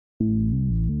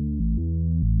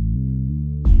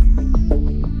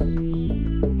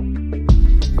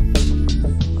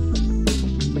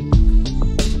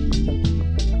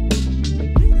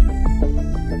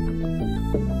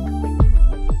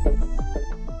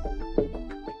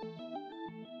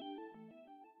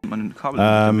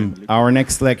Our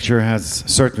next lecture has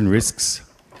certain risks.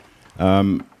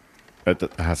 It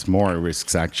has more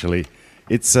risks, actually.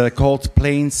 It's called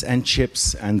Planes and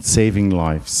Ships and Saving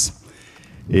Lives.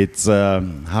 It's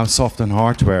how soft and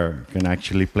hardware can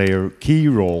actually play a key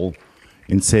role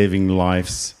in saving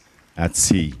lives at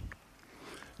sea,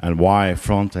 and why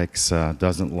Frontex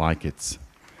doesn't like it.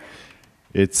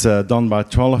 It's done by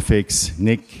Trolofix,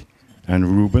 Nick, and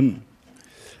Ruben.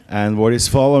 And what is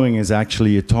following is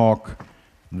actually a talk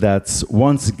that's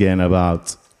once again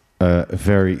about a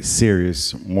very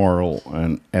serious moral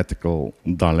and ethical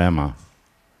dilemma.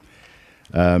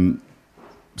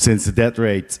 Since the death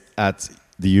rate at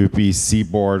the European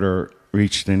seaborder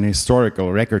reached an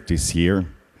historical record this year,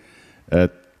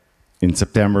 in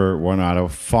September, 1 out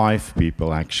of 5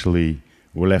 people actually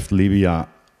who left Libya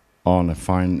on a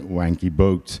fine, wanky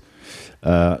boat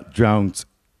drowned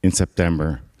in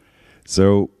September.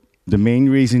 So the main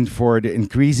reason for the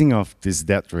increasing of this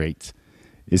death rate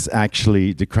is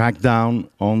actually the crackdown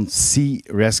on sea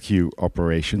rescue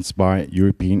operations by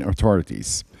European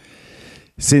authorities.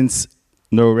 Since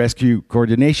no rescue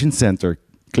coordination center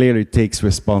clearly takes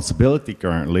responsibility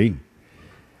currently,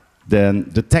 then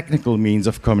the technical means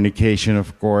of communication,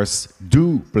 of course,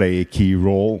 do play a key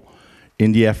role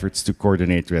in the efforts to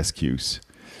coordinate rescues.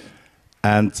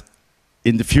 And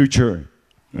in the future,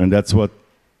 and that's what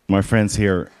my friends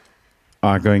here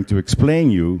are going to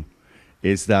explain you,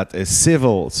 is that a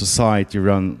civil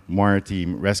society-run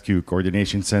maritime rescue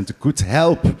coordination center could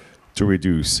help to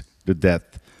reduce the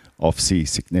death of sea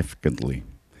significantly.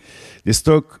 This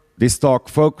talk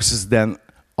focuses then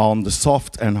on the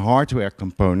soft and hardware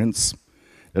components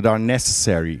that are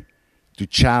necessary to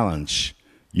challenge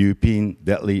European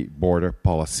deadly border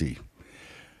policy.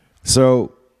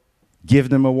 So give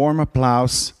them a warm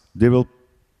applause. They will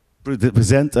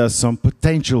present us some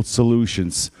potential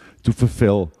solutions to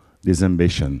fulfill this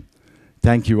ambition.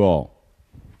 Thank you all.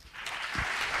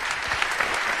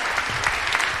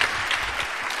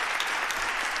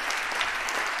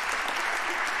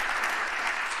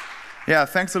 Yeah,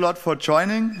 thanks a lot for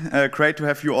joining. Great to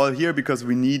have you all here because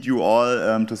we need you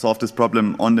all to solve this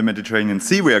problem on the Mediterranean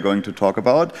Sea we are going to talk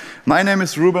about. My name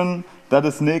is Ruben, that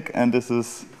is Nick, and this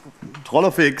is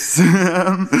Trolofix.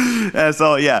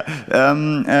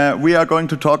 We are going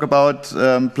to talk about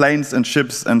planes and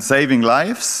ships and saving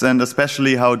lives, and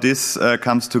especially how this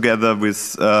comes together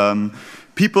with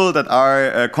people that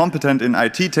are competent in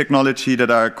IT technology, that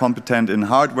are competent in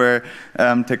hardware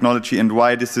technology, and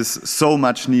why this is so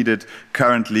much needed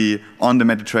currently on the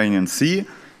Mediterranean Sea.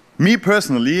 Me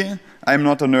personally, I'm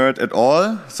not a nerd at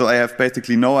all, so I have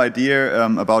basically no idea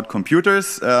about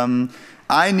computers.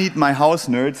 I need my house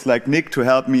nerds like Nick to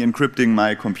help me encrypting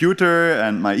my computer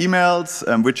and my emails,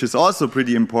 which is also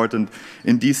pretty important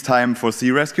in this time for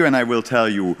sea rescue, and I will tell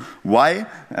you why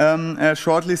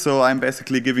shortly. So I'm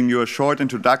basically giving you a short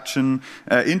introduction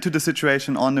into the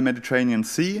situation on the Mediterranean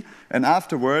Sea, and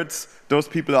afterwards, those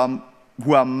people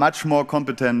who are much more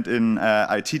competent in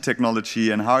IT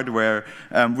technology and hardware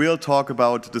will talk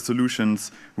about the solutions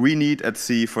we need at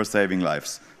sea for saving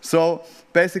lives. So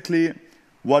basically,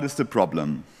 what is the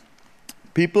problem?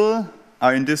 People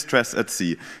are in distress at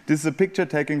sea. This is a picture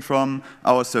taken from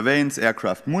our surveillance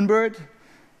aircraft Moonbird.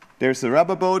 There's a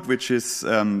rubber boat which is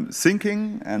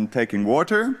sinking and taking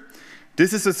water.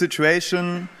 This is a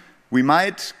situation we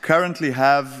might currently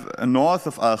have north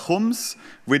of Al Khums,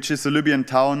 which is a Libyan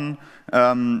town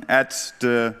at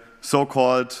the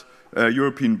so-called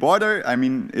European border. I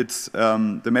mean, it's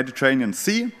the Mediterranean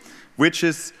Sea, which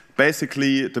is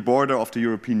basically the border of the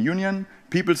European Union.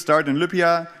 People start in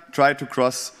Libya, try to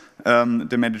cross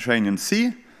the Mediterranean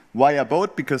Sea via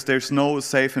boat because there's no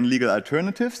safe and legal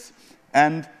alternatives.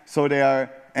 And so they are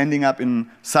ending up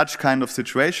in such kind of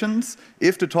situations.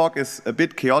 If the talk is a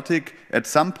bit chaotic at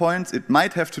some points, it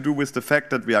might have to do with the fact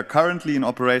that we are currently in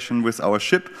operation with our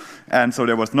ship. And so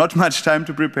there was not much time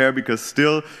to prepare because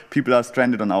still people are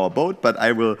stranded on our boat. But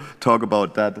I will talk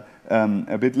about that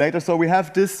a bit later. So we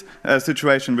have this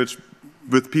situation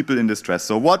with people in distress.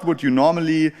 So what would you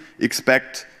normally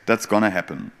expect that's going to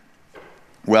happen?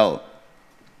 Well,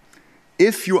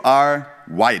 if you are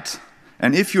white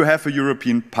and if you have a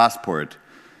European passport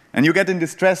and you get in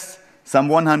distress some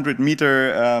 100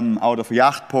 meters out of a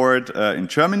yacht port in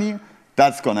Germany,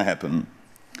 that's going to happen.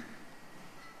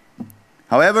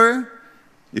 However,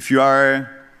 if you are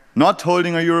not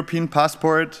holding a European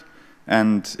passport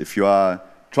and if you are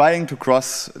trying to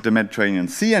cross the Mediterranean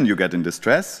Sea and you get in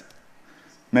distress,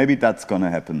 maybe that's going to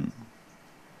happen.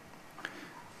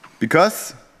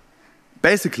 Because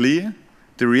basically,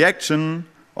 the reaction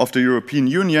of the European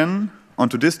Union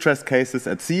onto distress cases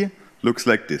at sea looks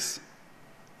like this.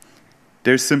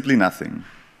 there's simply nothing.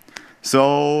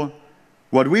 So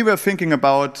what we were thinking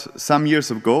about some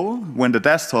years ago, when the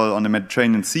death toll on the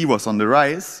Mediterranean Sea was on the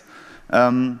rise,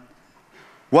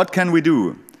 what can we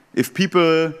do if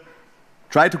people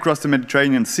try to cross the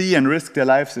Mediterranean Sea and risk their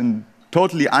lives in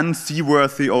totally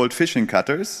unseaworthy old fishing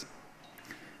cutters?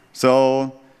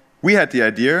 So we had the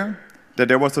idea that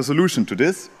there was a solution to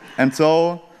this, and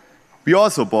so we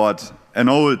also bought an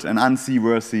old and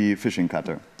unseaworthy fishing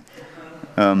cutter,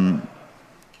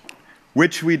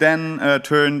 which we then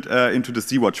turned into the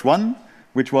Sea-Watch 1,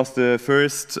 which was the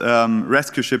first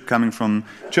rescue ship coming from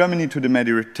Germany to the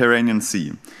Mediterranean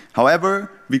Sea. However,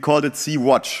 we called it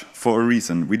Sea-Watch for a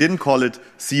reason. We didn't call it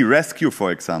Sea Rescue,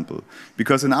 for example,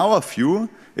 because in our view,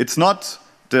 it's not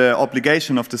the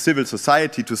obligation of the civil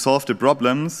society to solve the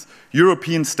problems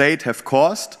European states have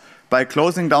caused by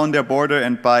closing down their border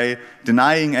and by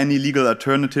denying any legal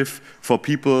alternative for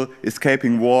people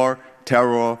escaping war,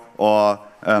 terror, or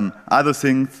other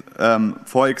things,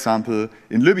 for example,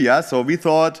 in Libya. So we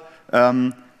thought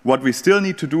what we still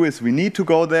need to do is we need to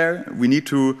go there, we need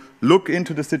to look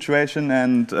into the situation,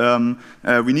 and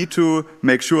we need to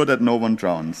make sure that no one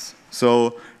drowns.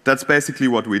 So that's basically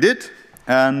what we did,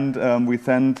 and we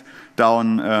sent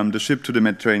down the ship to the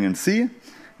Mediterranean Sea,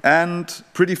 and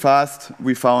pretty fast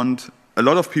we found a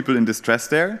lot of people in distress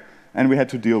there, and we had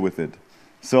to deal with it.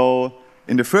 So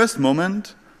in the first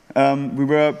moment, we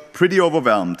were pretty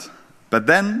overwhelmed. But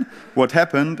then what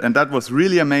happened, and that was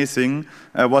really amazing,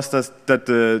 was that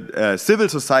the civil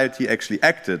society actually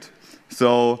acted.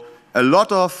 So a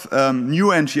lot of new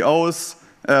NGOs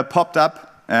popped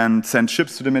up and sent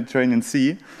ships to the Mediterranean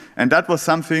Sea. And that was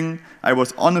something I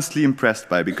was honestly impressed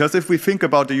by. Because if we think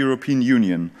about the European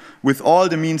Union, with all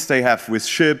the means they have, with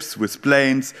ships, with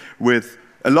planes, with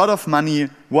a lot of money,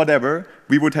 whatever,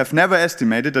 we would have never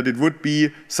estimated that it would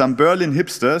be some Berlin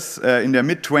hipsters in their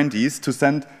mid-20s to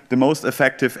send the most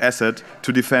effective asset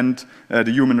to defend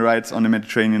the human rights on the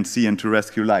Mediterranean Sea and to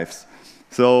rescue lives.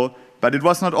 So, but it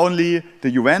was not only the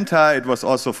Juventa, it was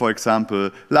also, for example,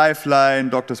 LIFELINE,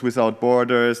 Doctors Without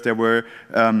Borders, there were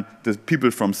the people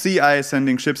from CI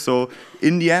sending ships. So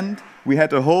in the end, we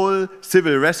had a whole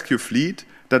civil rescue fleet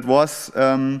that was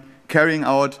carrying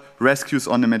out rescues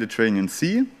on the Mediterranean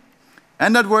Sea,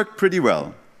 and that worked pretty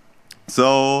well.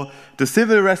 So the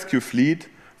civil rescue fleet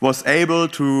was able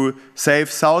to save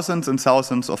thousands and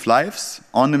thousands of lives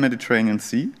on the Mediterranean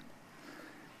Sea,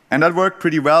 and that worked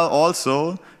pretty well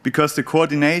also because the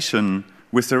coordination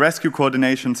with the Rescue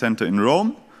Coordination Center in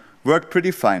Rome worked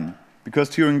pretty fine, because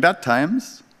during that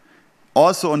times,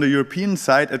 also on the European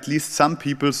side, at least some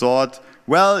people thought,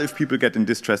 well, if people get in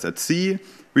distress at sea,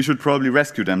 we should probably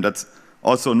rescue them. That's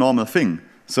also a normal thing.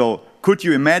 So could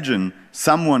you imagine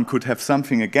someone could have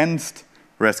something against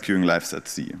rescuing lives at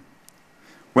sea?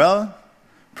 Well,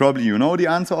 probably you know the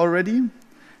answer already.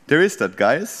 There is that,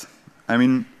 guys. I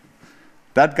mean,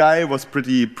 that guy was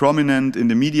pretty prominent in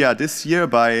the media this year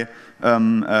by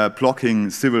blocking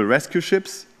civil rescue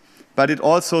ships, but it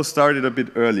also started a bit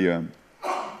earlier.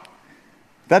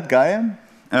 That guy,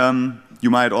 you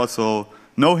might also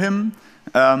know him,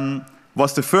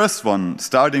 was the first one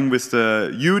starting with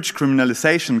the huge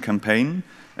criminalization campaign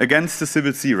against the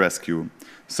civil sea rescue.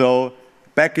 So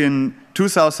back in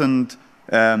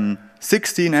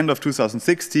 2016, end of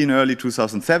 2016, early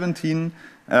 2017,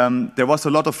 there was a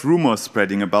lot of rumors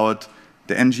spreading about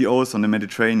the NGOs on the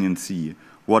Mediterranean Sea.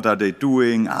 What are they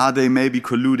doing? Are they maybe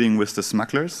colluding with the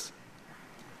smugglers?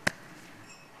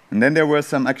 And then there were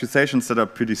some accusations that are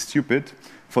pretty stupid.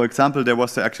 For example, there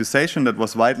was the accusation that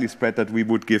was widely spread that we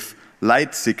would give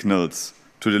light signals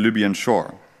to the Libyan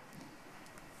shore.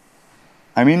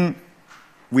 I mean,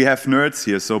 we have nerds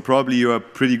here, so probably you are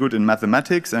pretty good in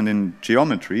mathematics and in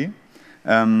geometry.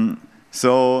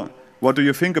 So what do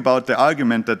you think about the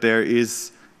argument that there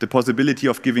is the possibility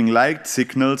of giving light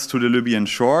signals to the Libyan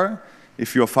shore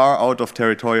if you're far out of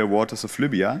territorial waters of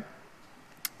Libya?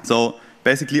 So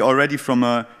basically already from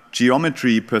a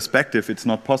geometry perspective, it's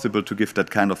not possible to give that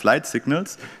kind of light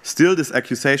signals. Still, this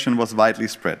accusation was widely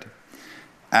spread.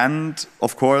 And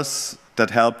of course,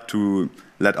 that helped to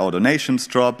let our donations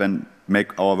drop and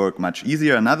make our work much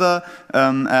easier. Another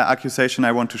accusation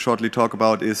I want to shortly talk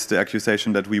about is the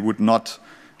accusation that we would not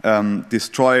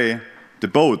destroy the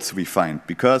boats we find,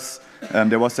 because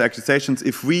there was the accusations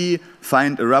if we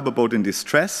find a rubber boat in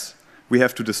distress, we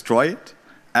have to destroy it,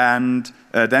 and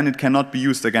then it cannot be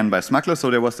used again by smugglers.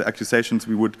 So there was the accusations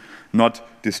we would not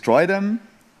destroy them.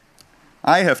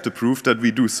 I have the proof that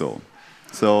we do so.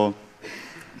 So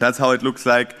that's how it looks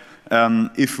like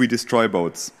if we destroy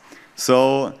boats.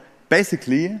 So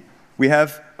basically, we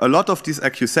have a lot of these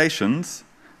accusations,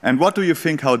 and what do you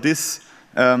think how this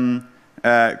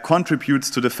contributes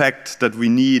to the fact that we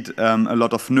need a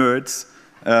lot of nerds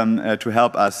to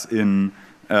help us in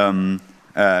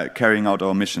carrying out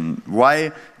our mission.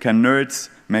 Why can nerds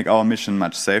make our mission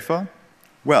much safer?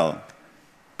 Well,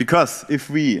 because if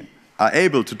we are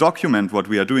able to document what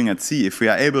we are doing at sea, if we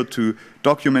are able to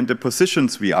document the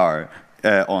positions we are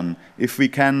on, if we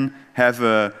can have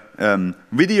a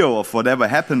video of whatever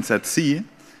happens at sea,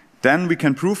 then we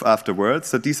can prove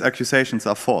afterwards that these accusations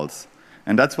are false.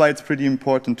 And that's why it's pretty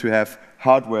important to have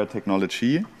hardware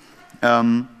technology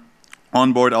on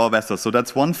board our vessels. So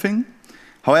that's one thing.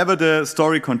 However, the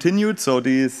story continued, so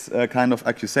these kind of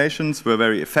accusations were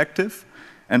very effective.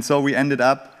 And so we ended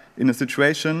up in a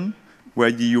situation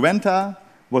where the Juventa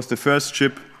was the first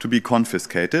ship to be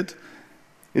confiscated.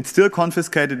 It's still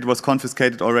confiscated. It was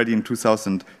confiscated already in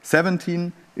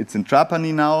 2017. It's in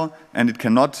Trapani now, and it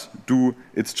cannot do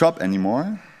its job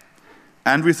anymore.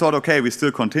 And we thought, okay, we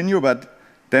still continue, but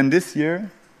then this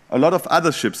year, a lot of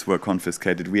other ships were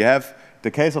confiscated. We have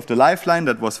the case of the LIFELINE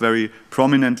that was very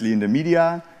prominently in the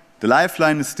media. The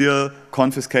LIFELINE is still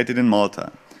confiscated in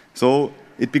Malta. So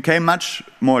it became much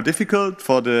more difficult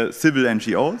for the civil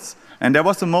NGOs, and there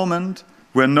was a moment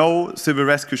where no civil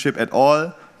rescue ship at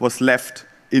all was left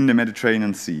in the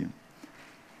Mediterranean Sea.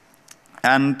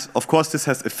 And of course this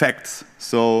has effects.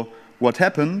 So what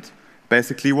happened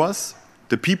basically was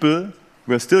the people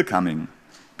were still coming.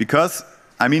 Because,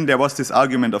 I mean, there was this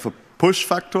argument of a pull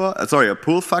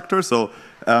factor. So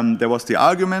there was the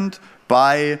argument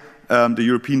by the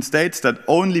European states that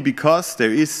only because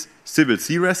there is civil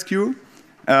sea rescue,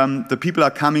 the people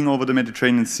are coming over the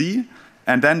Mediterranean Sea,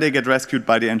 and then they get rescued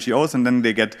by the NGOs, and then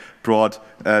they get brought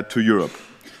to Europe.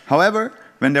 However,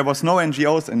 when there was no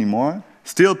NGOs anymore,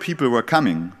 still people were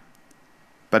coming,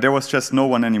 but there was just no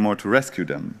one anymore to rescue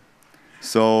them.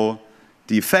 So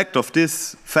the effect of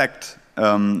this fact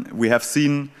we have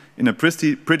seen in a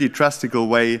pretty drastic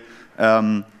way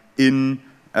in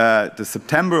the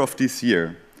September of this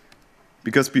year.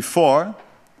 Because before,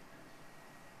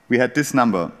 we had this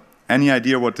number. Any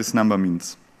idea what this number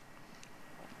means?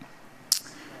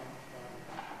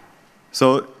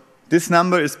 So this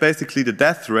number is basically the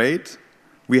death rate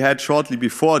we had shortly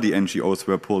before the NGOs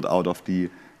were pulled out of the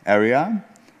area.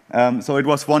 So it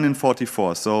was 1 in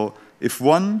 44. So if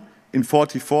 1 in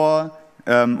 44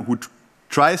 who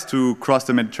tries to cross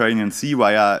the Mediterranean Sea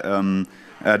via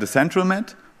the Central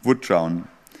Med would drown.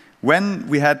 When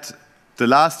we had the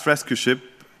last rescue ship,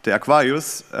 the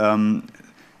Aquarius,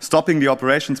 stopping the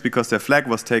operations because their flag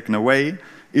was taken away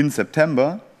in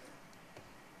September,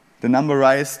 the number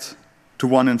rised to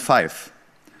 1 in 5.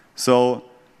 So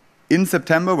in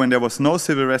September, when there was no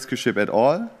civil rescue ship at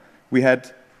all, we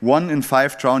had 1 in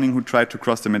 5 drowning who tried to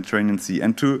cross the Mediterranean Sea.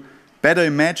 And to better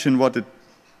imagine what it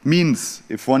means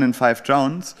if 1 in 5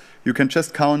 drowns, you can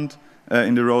just count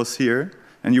in the rows here,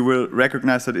 and you will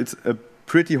recognize that it's a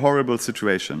pretty horrible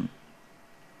situation.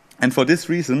 And for this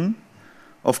reason,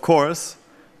 of course,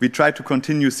 we try to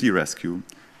continue sea rescue.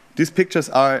 These pictures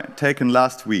are taken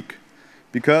last week,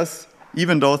 because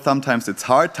even though sometimes it's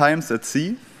hard times at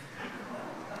sea,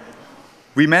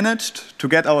 we managed to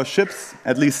get our ships,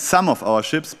 at least some of our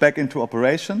ships, back into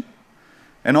operation.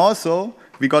 And also,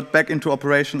 we got back into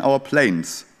operation our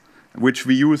planes, which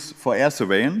we use for air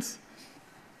surveillance.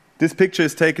 This picture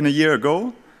is taken a year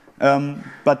ago,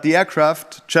 but the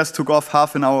aircraft just took off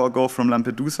half an hour ago from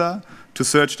Lampedusa to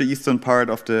search the eastern part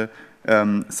of the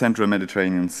central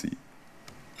Mediterranean Sea.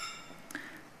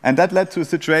 And that led to a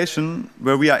situation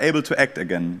where we are able to act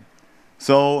again.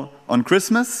 So on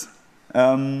Christmas,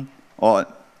 or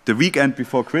the weekend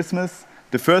before Christmas,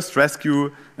 the first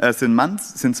rescue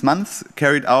since months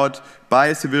carried out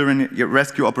by civilian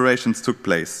rescue operations took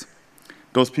place.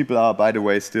 Those people are, by the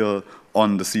way, still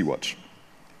on the Sea Watch.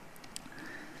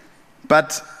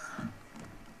 But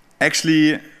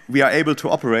actually, we are able to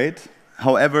operate.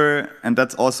 However, and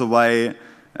that's also why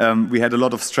we had a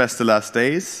lot of stress the last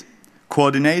days,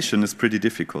 coordination is pretty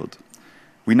difficult.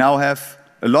 We now have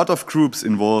a lot of groups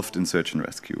involved in search and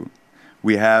rescue.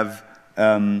 We have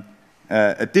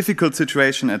a difficult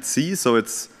situation at sea, so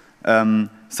it's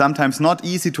sometimes not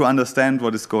easy to understand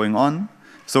what is going on.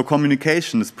 So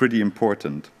communication is pretty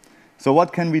important. So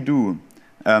what can we do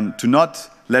to not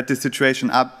let this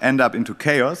situation end up into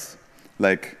chaos,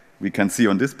 like we can see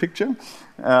on this picture?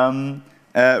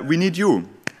 We need you,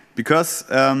 because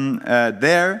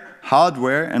their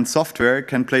hardware and software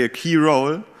can play a key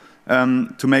role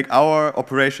to make our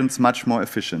operations much more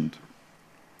efficient.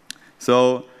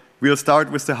 So we'll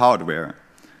start with the hardware.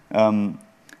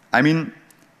 I mean,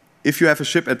 if you have a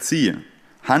ship at sea,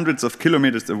 hundreds of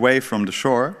kilometers away from the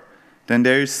shore, then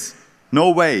there is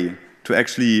no way to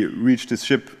actually reach this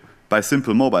ship by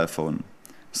simple mobile phone.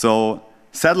 So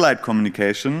satellite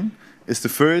communication is the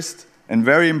first and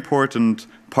very important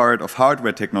part of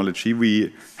hardware technology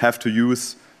we have to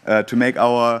use to make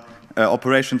our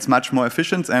operations much more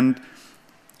efficient. And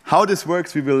how this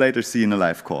works, we will later see in a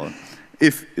live call,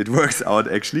 if it works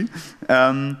out actually.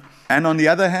 And on the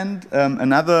other hand,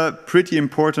 another pretty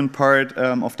important part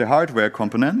of the hardware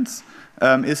components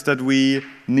is that we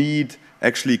need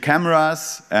actually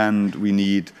cameras and we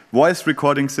need voice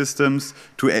recording systems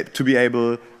to be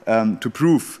able to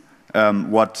prove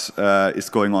what is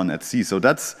going on at sea. So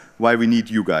that's why we need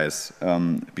you guys,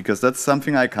 because that's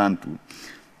something I can't do.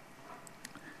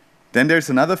 Then there's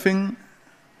another thing.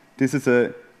 This is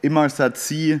a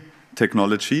Inmarsat-C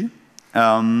technology.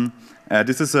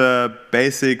 This is a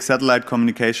basic satellite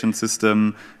communication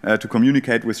system to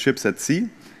communicate with ships at sea.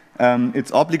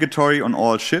 It's obligatory on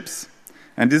all ships,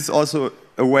 and this is also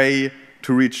a way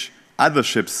to reach other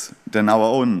ships than our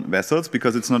own vessels,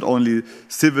 because it's not only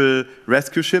civil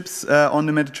rescue ships on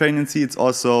the Mediterranean Sea, it's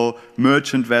also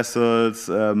merchant vessels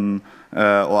or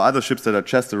other ships that are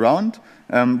just around.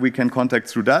 We can contact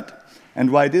through that. And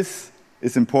why this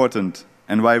is important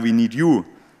and why we need you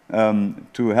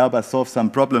to help us solve some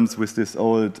problems with this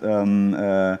old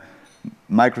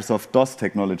Microsoft DOS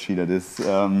technology that is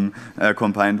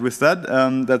combined with that.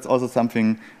 That's also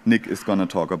something Nick is going to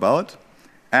talk about.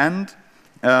 And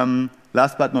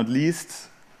last but not least,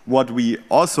 what we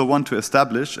also want to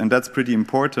establish, and that's pretty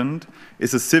important,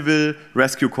 is a civil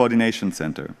rescue coordination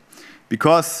center.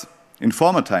 Because in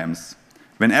former times,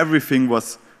 when everything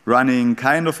was running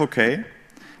kind of okay,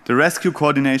 the rescue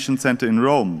coordination center in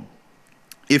Rome,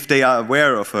 if they are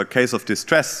aware of a case of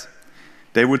distress,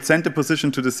 they would send the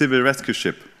position to the civil rescue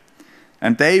ship.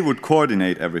 And they would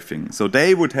coordinate everything. So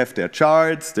they would have their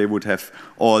charts, they would have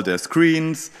all their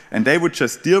screens, and they would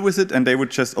just deal with it, and they would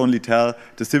just only tell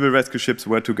the civil rescue ships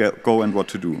where to go and what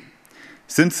to do.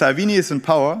 Since Salvini is in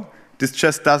power, this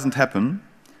just doesn't happen,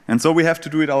 and so we have to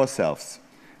do it ourselves.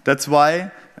 That's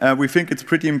why we think it's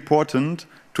pretty important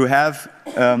to have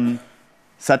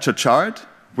such a chart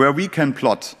where we can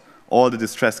plot all the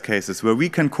distress cases, where we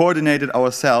can coordinate it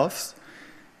ourselves.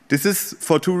 This is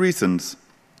for two reasons.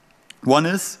 One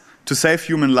is to save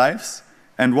human lives,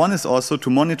 and one is also to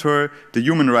monitor the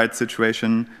human rights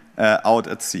situation out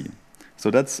at sea.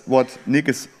 So that's what Nick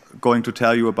is going to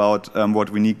tell you about what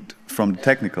we need from the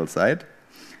technical side.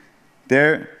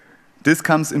 This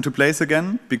comes into place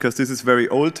again because this is very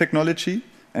old technology,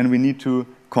 and we need to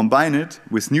combine it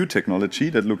with new technology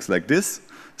that looks like this,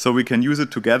 so we can use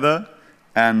it together.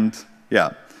 And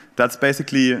yeah, that's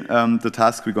basically the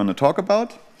task we're going to talk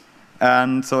about.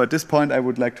 And so at this point, I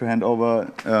would like to hand over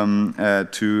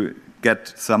to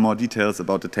get some more details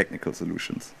about the technical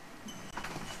solutions.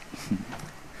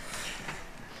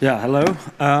 Yeah, hello.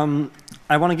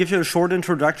 I want to give you a short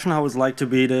introduction how it's like to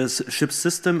be the ship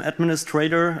system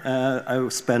administrator. I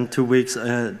spent 2 weeks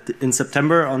in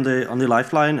September on the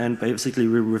LIFELINE, and basically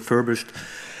we refurbished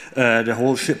the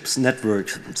whole ship's network.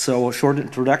 So a short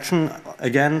introduction.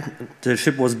 Again, the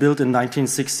ship was built in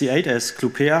 1968 as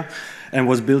Clupea and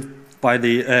was built by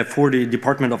for the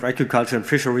Department of Agriculture and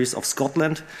Fisheries of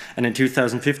Scotland. And in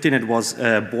 2015 it was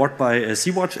bought by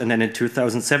Sea-Watch, and then in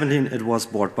 2017 it was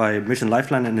bought by Mission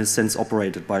Lifeline and is since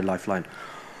operated by Lifeline.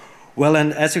 Well,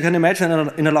 and as you can imagine,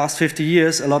 in the last 50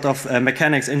 years, a lot of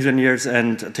mechanics, engineers,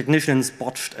 and technicians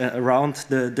botched around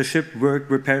the ship, worked,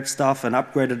 repaired stuff, and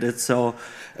upgraded it. So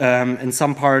in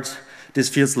some parts, this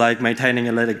feels like maintaining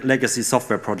a legacy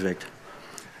software project.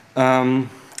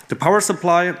 The power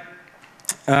supply,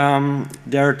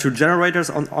 there are 2 generators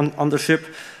on the ship.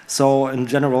 So in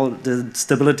general, the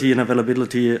stability and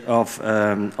availability of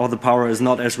the power is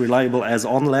not as reliable as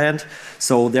on land.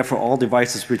 So therefore, all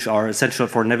devices which are essential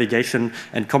for navigation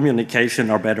and communication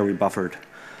are battery buffered.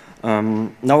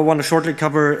 Now I want to shortly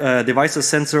cover devices,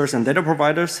 sensors, and data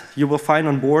providers you will find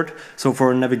on board. So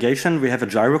for navigation, we have a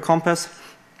gyro compass,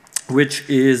 which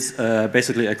is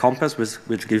basically a compass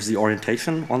which gives the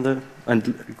orientation on the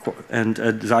and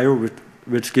a gyro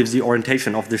which gives the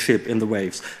orientation of the ship in the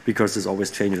waves, because this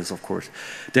always changes, of course.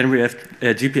 Then we have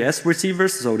GPS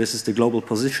receivers, so this is the global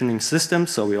positioning system,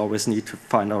 so we always need to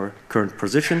find our current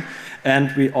position.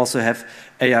 And we also have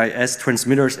AIS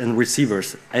transmitters and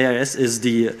receivers. AIS is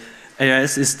the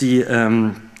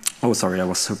oh, sorry, I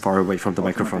was so far away from the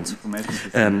microphones.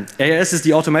 AIS is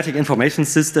the automatic information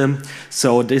system.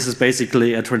 So this is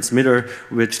basically a transmitter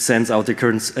which sends out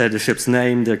the ship's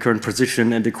name, the current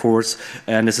position, and the course.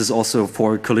 And this is also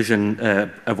for collision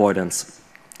avoidance.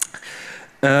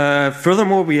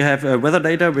 Furthermore, we have weather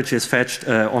data which is fetched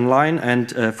online,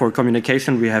 and for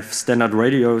communication we have standard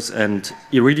radios and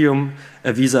Iridium,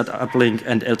 VSAT, uplink,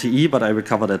 and LTE, but I will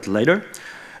cover that later.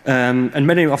 And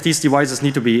many of these devices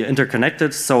need to be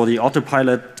interconnected, so the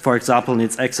autopilot, for example,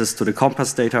 needs access to the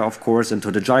compass data, of course, and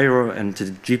to the gyro, and to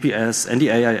the GPS, and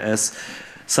the AIS.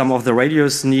 Some of the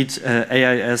radios need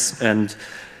AIS, and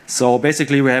so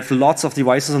basically we have lots of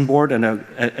devices on board and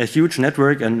a huge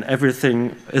network, and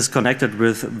everything is connected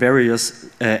with various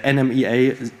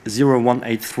NMEA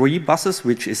 0183 buses,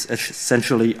 which is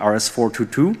essentially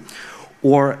RS422,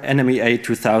 or NMEA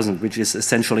 2000, which is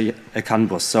essentially a CAN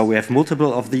bus. So we have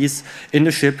multiple of these in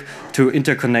the ship to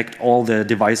interconnect all the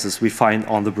devices we find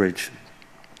on the bridge.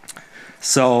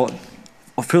 So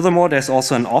furthermore, there's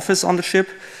also an office on the ship.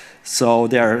 So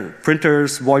there are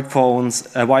printers, VoIP phones,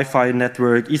 a Wi-Fi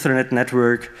network, Ethernet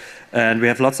network, and we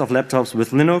have lots of laptops with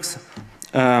Linux.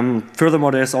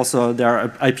 Furthermore, there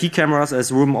are IP cameras,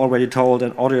 as Ruben already told,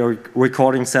 and audio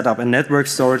recording setup and network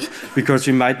storage, because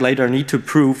we might later need to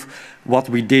prove what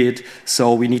we did.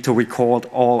 So we need to record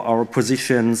all our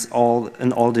positions, all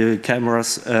the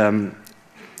cameras,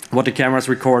 what the cameras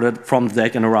recorded from the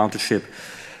deck and around the ship.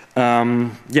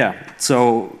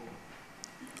 So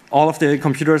all of the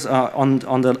computers on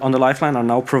the Lifeline are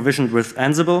now provisioned with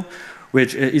Ansible,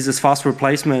 which is a fast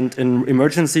replacement in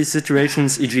emergency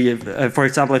situations, e.g., for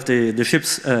example, if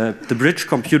the bridge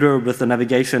computer with the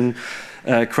navigation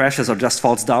crashes or just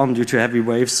falls down due to heavy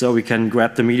waves, so we can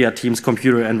grab the media team's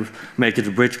computer and make it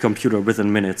a bridge computer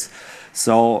within minutes.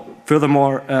 So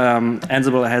furthermore,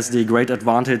 Ansible has the great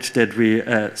advantage that we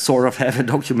sort of have a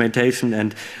documentation,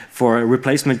 and for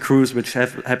replacement crews, which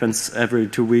happens every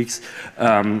 2 weeks,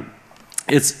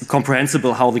 it's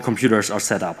comprehensible how the computers are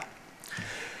set up.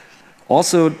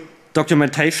 Also,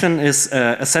 documentation is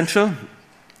essential.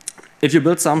 If you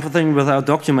build something without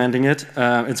documenting it,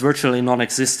 it's virtually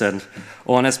non-existent.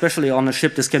 And especially on a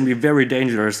ship, this can be very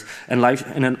dangerous.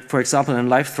 And for example, in a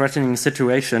life-threatening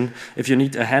situation, if you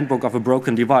need a handbook of a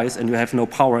broken device and you have no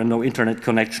power and no internet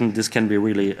connection, this can be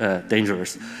really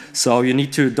dangerous. So you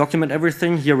need to document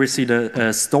everything. Here we see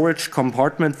the storage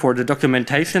compartment for the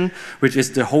documentation, which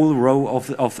is the whole row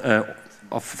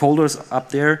of folders up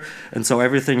there, and so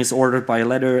everything is ordered by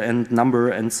letter and number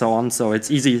and so on, so it's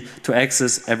easy to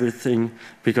access everything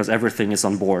because everything is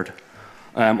on board.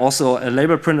 Also, a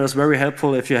label printer is very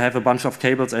helpful if you have a bunch of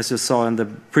cables, as you saw in the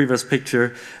previous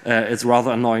picture. It's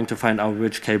rather annoying to find out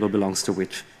which cable belongs to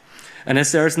which. And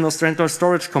as there is no central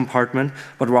storage compartment,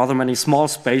 but rather many small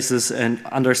spaces and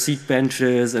under seat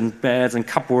benches and beds and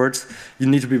cupboards, you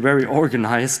need to be very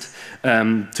organized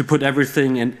to put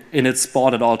everything in its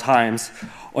spot at all times,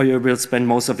 or you will spend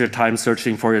most of your time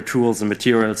searching for your tools and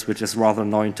materials, which is rather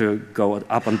annoying to go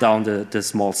up and down the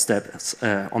small steps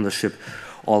on the ship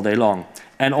all day long.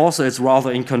 And also, it's rather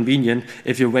inconvenient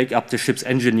if you wake up the ship's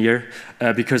engineer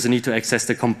because you need to access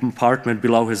the compartment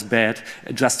below his bed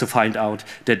just to find out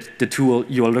that the tool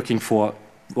you are looking for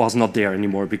was not there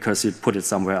anymore because you put it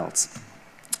somewhere else.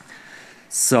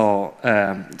 So,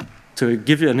 to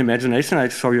give you an imagination, I'll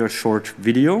show you a short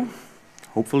video,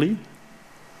 hopefully.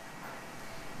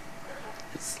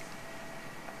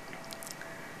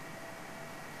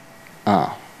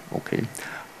 Okay.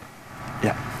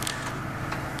 Ja.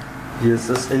 Hier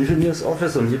ist das Engineers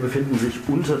Office und hier befinden sich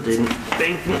unter den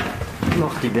Bänken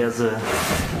noch diverse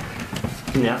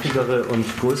nervigere und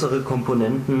größere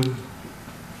Komponenten,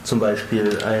 zum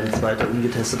Beispiel ein zweiter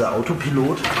ungetesteter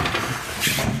Autopilot,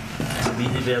 sowie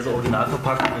diverse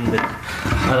Originalverpackungen mit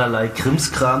allerlei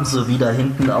Krimskrams, sowie da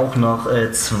hinten auch noch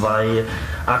 2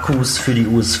 Akkus für die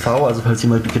USV, also falls die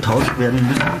mal getauscht werden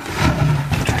müssen.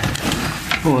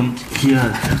 Und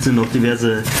hier sind noch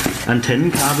diverse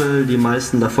Antennenkabel, die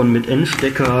meisten davon mit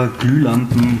Endstecker,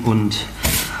 Glühlampen und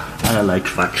allerlei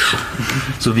Quatsch.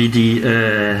 Sowie die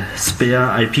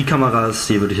Spare-IP-Kameras,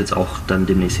 die würde ich jetzt auch dann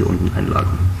demnächst hier unten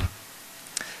einlagern.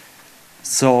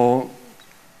 So,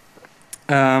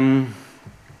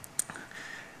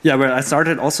 yeah, well, I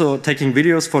started also taking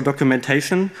videos for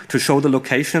documentation to show the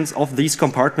locations of these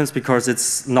compartments because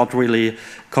it's not really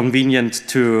convenient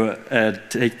to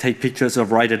take pictures or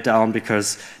write it down,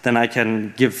 because then I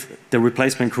can give the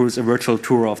replacement crews a virtual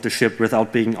tour of the ship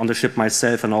without being on the ship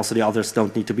myself, and also the others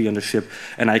don't need to be on the ship,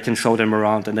 and I can show them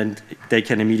around and then they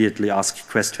can immediately ask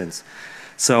questions.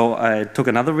 So I took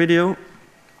another video.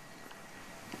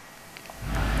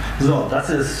 So,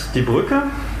 das ist die Brücke.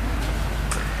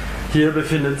 Hier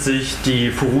befindet sich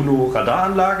die Furuno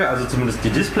Radaranlage, also zumindest die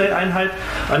Display-Einheit.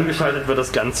 Angeschaltet wird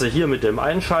das Ganze hier mit dem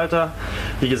Einschalter.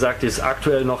 Wie gesagt, die ist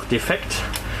aktuell noch defekt.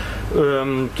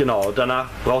 Genau, danach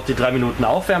braucht die 3 Minuten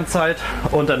Aufwärmzeit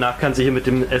und danach kann sie hier mit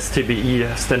dem STBI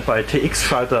Standby TX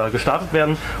Schalter gestartet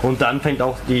werden und dann fängt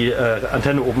auch die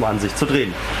Antenne oben an sich zu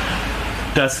drehen.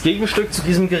 Das Gegenstück zu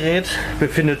diesem Gerät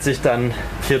befindet sich dann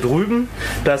hier drüben.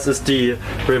 Das ist die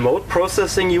Remote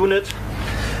Processing Unit,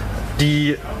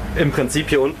 die im Prinzip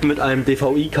hier unten mit einem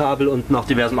DVI-Kabel und noch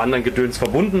diversem anderen Gedöns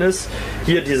verbunden ist.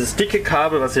 Hier dieses dicke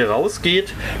Kabel, was hier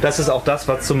rausgeht, das ist auch das,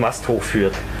 was zum Mast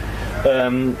hochführt.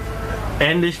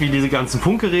 Ähnlich wie diese ganzen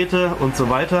Funkgeräte und so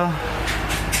weiter.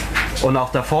 Und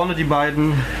auch da vorne die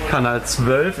beiden. Kanal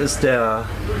 12 ist der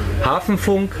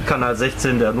Hafenfunk, Kanal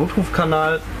 16 der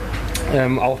Notrufkanal.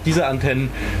 Auch diese Antennen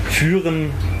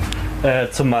führen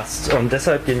zum Mast und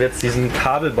deshalb gehen wir jetzt diesen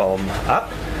Kabelbaum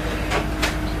ab.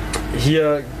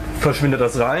 Hier verschwindet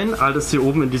das rein, alles hier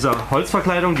oben in dieser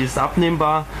Holzverkleidung, die ist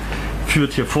abnehmbar,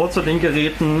 führt hier vor zu den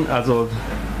Geräten, also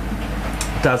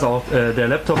da ist auch der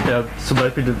Laptop, der zum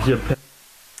Beispiel hier...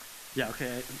 Yeah, okay,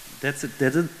 that's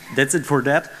it for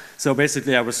that. So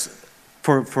basically I was,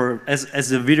 as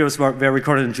the videos were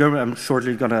recorded in German, I'm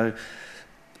shortly gonna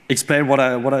explain what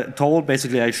I told.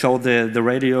 Basically, I showed the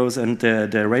radios and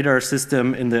the radar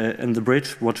system in the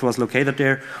bridge, which was located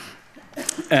there,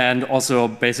 and also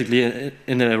basically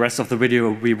in the rest of the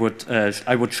video,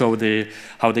 I would show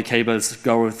how the cables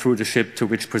go through the ship to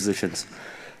which positions.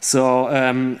 So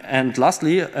and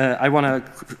lastly, I want to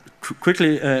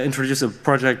quickly introduce a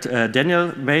project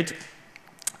Daniel made.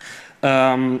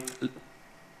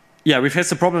 Yeah, we faced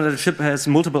the problem that the ship has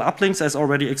multiple uplinks, as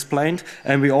already explained,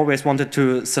 and we always wanted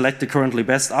to select the currently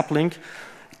best uplink.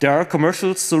 There are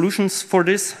commercial solutions for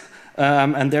this,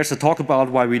 and there's a talk about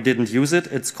why we didn't use it.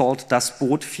 It's called Das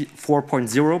Boot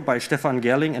 4.0 by Stefan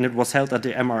Gerling, and it was held at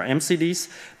the MRMCDs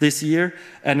this year,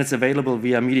 and it's available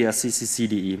via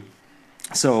media.ccc.de.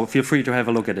 So feel free to have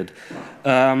a look at it.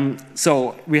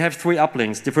 So we have 3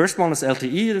 uplinks. The first one is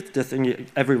LTE, the thing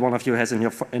every one of you has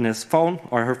in his phone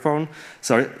or her phone.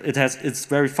 So it's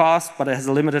very fast, but it has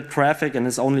a limited traffic and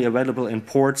is only available in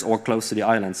ports or close to the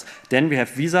islands. Then we have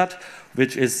VSAT,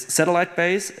 which is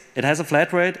satellite-based. It has a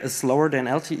flat rate, is slower than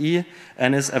LTE,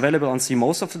 and is available on sea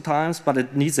most of the times, but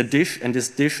it needs a dish, and this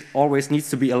dish always needs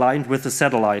to be aligned with the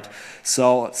satellite.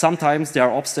 So sometimes there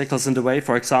are obstacles in the way,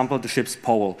 for example, the ship's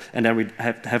pole, and then we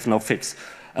have no fix.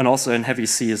 And also in heavy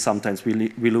seas, sometimes we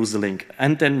lose the link.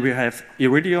 And then we have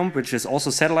Iridium, which is also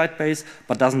satellite-based,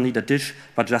 but doesn't need a dish,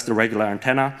 but just a regular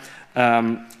antenna.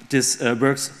 This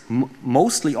works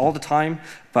mostly all the time,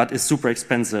 but is super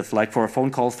expensive, like for a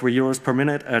phone call, €3 per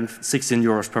minute and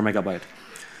 €16 per megabyte.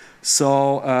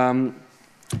 So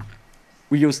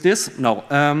we use this. No,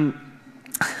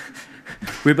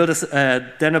 we built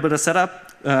then I built a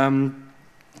setup,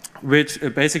 which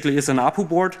basically is an APU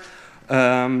board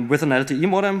with an LTE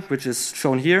modem, which is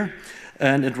shown here,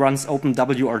 and it runs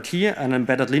OpenWRT, an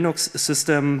embedded Linux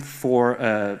system for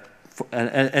a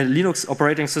Linux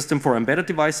operating system for embedded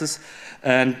devices,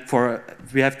 and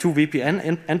we have 2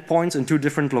 VPN endpoints in 2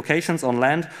 different locations on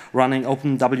land running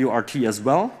OpenWRT as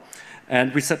well.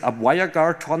 And we set up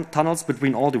WireGuard tunnels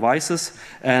between all devices,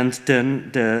 and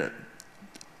then the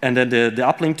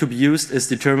uplink to be used is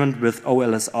determined with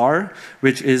OLSR,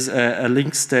 which is a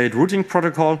link state routing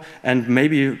protocol, and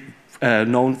maybe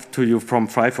known to you from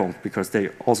Freifunk, because they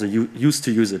also used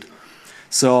to use it.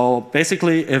 So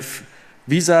basically, if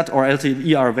VSAT or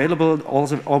LTE are available,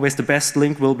 always the best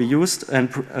link will be used and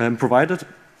provided.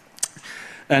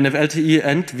 And if LTE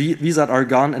and VSAT are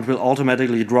gone, it will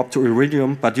automatically drop to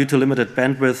Iridium, but due to limited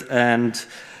bandwidth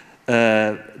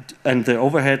and the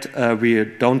overhead, we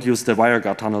don't use the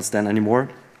WireGuard tunnels then anymore.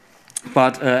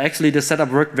 But actually, the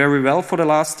setup worked very well for the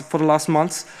last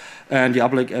months, and the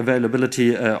uplink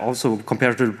availability also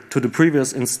compared to the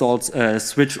previous installed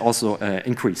switch also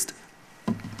increased.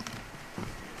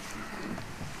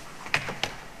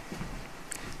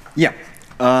 Yeah.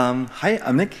 Hi,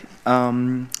 I'm Nick.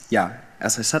 Yeah,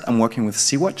 as I said, I'm working with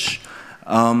Sea-Watch.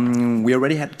 We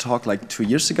already had a talk like 2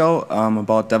 years ago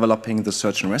about developing the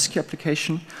search and rescue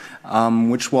application,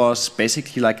 which was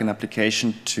basically like an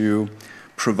application to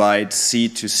provide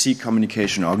sea-to-sea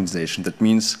communication organization. That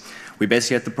means we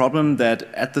basically had the problem that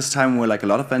at this time were like a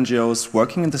lot of NGOs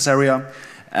working in this area,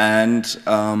 and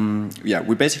yeah,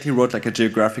 we basically wrote like a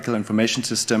geographical information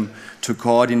system to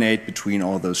coordinate between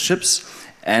all those ships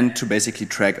and to basically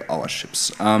track our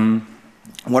ships.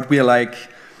 What we are like,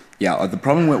 yeah, the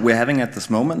problem we're having at this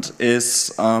moment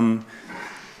is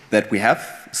that we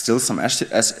have still some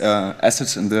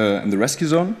assets in the rescue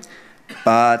zone,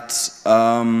 but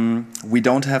we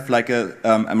don't have like a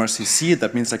MRCC,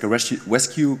 that means like a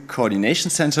rescue coordination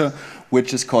center,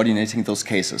 which is coordinating those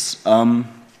cases.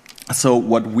 So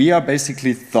what we are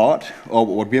basically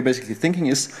thinking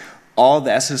is all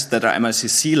the assets that are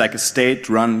MRCC, like a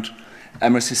state-run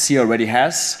MRCC already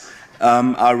has,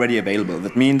 are already available.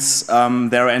 That means there are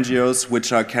NGOs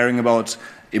which are caring about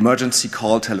emergency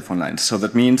call telephone lines. So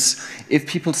that means if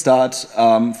people start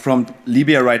from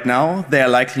Libya right now, they are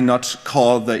likely not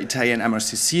call the Italian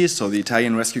MRCC, so the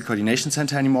Italian Rescue Coordination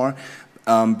Center anymore,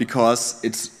 because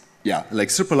it's like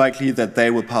super likely that they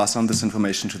will pass on this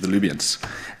information to the Libyans.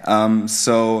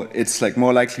 So it's like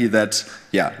more likely that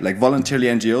like voluntarily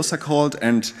NGOs are called,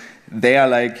 and they are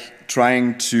like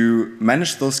trying to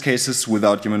manage those cases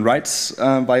without human rights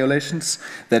violations.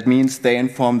 That means they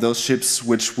inform those ships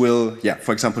which will,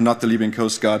 for example, not the Libyan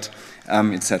Coast Guard,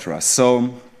 etc.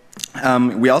 So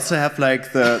we also have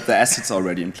like the assets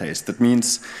already in place. That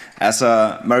means as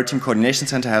a maritime coordination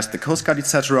center has the Coast Guard,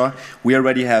 etc., we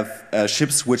already have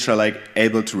ships which are like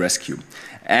able to rescue.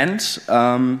 And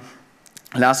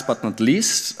last but not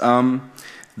least,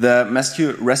 the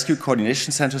rescue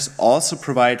coordination centers also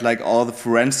provide like all the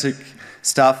forensic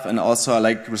stuff and also are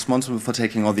like responsible for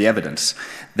taking all the evidence.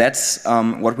 That's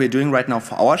what we're doing right now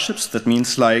for our ships. That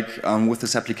means like with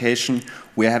this application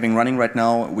we're having running right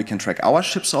now, we can track our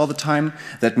ships all the time.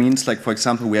 That means like, for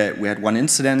example, we had one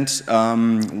incident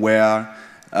where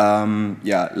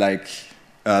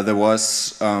there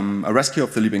was a rescue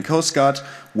of the Libyan Coast Guard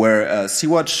where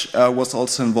Sea-Watch was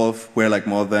also involved, where like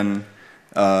more than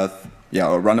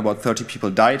around about 30 people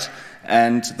died.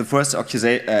 And the first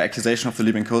accusation of the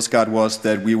Libyan Coast Guard was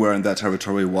that we were in their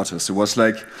territorial waters. It was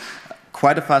like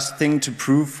quite a fast thing to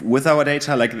prove with our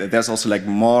data. Like there's also like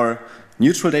more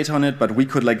neutral data on it, but we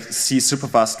could like see super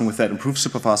fast with that and prove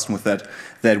super fast with that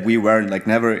we were like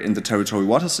never in the territorial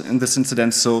waters in this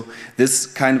incident. So this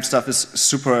kind of stuff is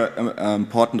super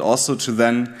important also to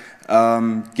then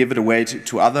give it away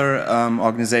to other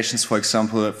organizations, for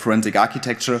example, forensic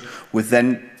architecture, who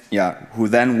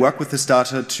then work with this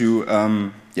data to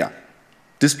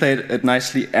display it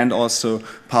nicely and also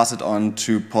pass it on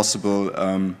to possible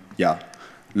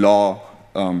law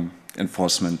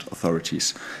enforcement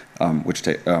authorities, which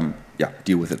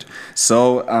deal with it.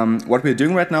 So what we're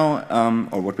doing right now,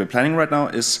 or what we're planning right now,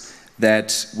 is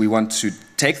that we want to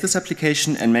take this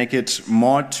application and make it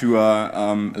more to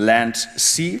a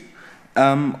land-sea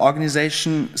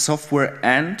organization software,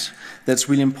 and that's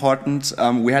really important.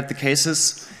 We had the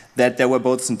cases that there were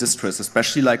boats in distress,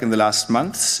 especially like in the last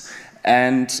months,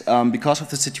 and because of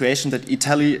the situation that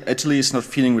Italy is not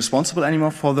feeling responsible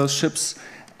anymore for those ships,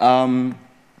 we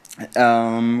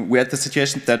had the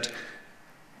situation that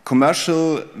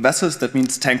commercial vessels, that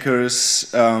means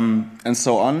tankers and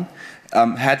so on,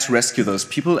 had to rescue those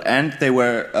people, and they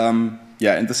were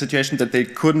in the situation that they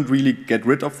couldn't really get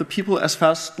rid of the people as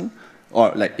fast,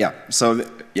 or like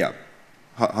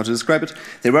how to describe it?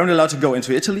 They weren't allowed to go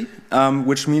into Italy,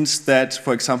 which means that,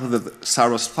 for example, the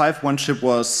Saros 5, one ship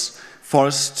was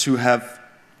forced to have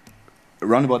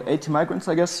around about 80 migrants,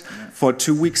 I guess, for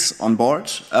 2 weeks on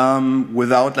board,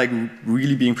 without like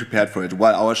really being prepared for it,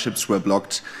 while our ships were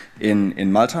blocked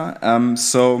in Malta.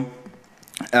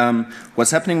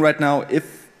 What's happening right now,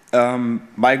 if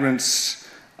migrants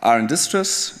are in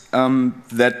distress,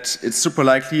 that it's super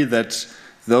likely that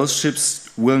those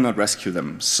ships will not rescue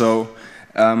them. So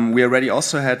we already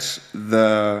also had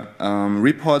the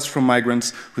reports from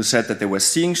migrants who said that they were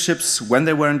seeing ships when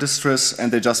they were in distress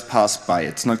and they just passed by.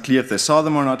 It's not clear if they saw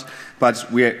them or not, but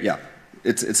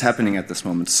it's happening at this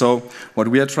moment. So what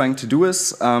we are trying to do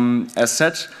is, as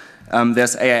said,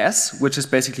 there's AIS, which is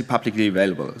basically publicly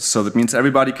available. So that means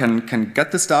everybody can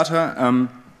get this data.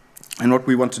 And what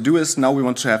we want to do is, now we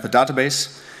want to have a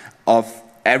database of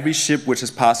every ship which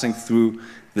is passing through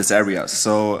this area.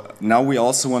 So now we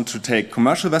also want to take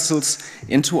commercial vessels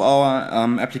into our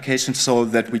application, so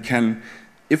that we can,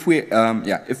 if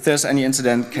there's any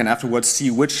incident, can afterwards see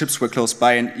which ships were close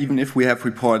by, and even if we have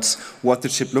reports what the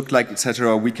ship looked like,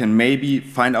 etc., we can maybe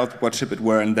find out what ship it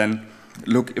were and then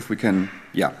look if we can,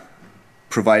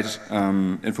 provide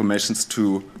information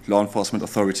to law enforcement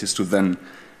authorities to then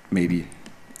maybe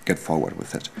get forward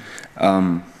with it.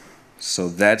 So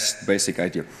that's the basic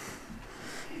idea.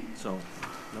 So,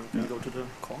 now we go to the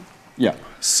call? Yeah,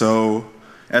 so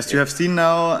as you have seen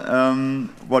now,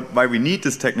 why we need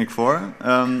this technique for,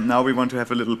 now we want to have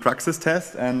a little praxis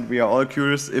test, and we are all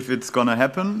curious if it's gonna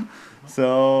happen.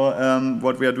 So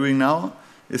what we are doing now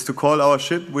is to call our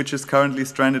ship, which is currently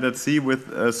stranded at sea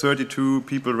with 32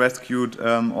 people rescued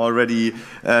already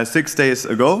 6 days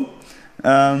ago.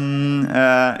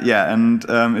 Yeah, and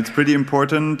it's pretty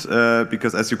important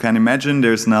because, as you can imagine,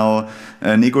 there's now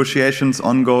negotiations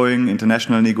ongoing,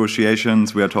 international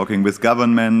negotiations. We are talking with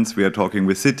governments, we are talking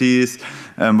with cities,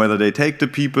 whether they take the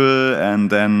people, and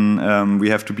then we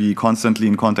have to be constantly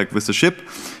in contact with the ship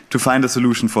to find a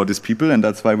solution for these people, and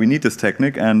that's why we need this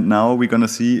technique, and now we're gonna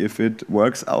see if it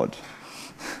works out.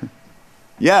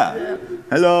 Yeah,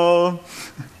 hello.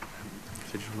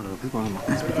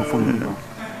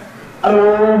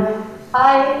 Hello.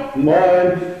 Hi.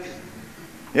 Morning.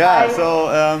 Yeah, Hi. so...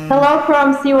 Hello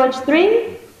from Sea-Watch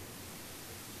 3.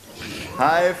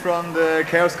 Hi from the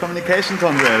Chaos Communication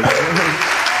Congress.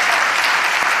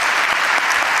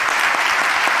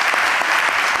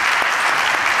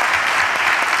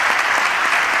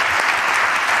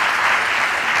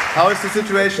 How is the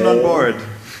situation on board?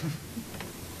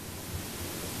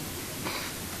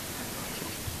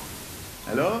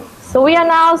 Hello? So we are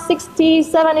now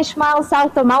 67-ish miles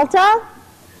south of Malta.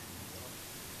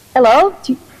 Hello.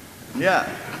 Yeah.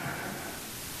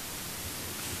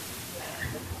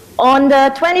 On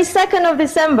the 22nd of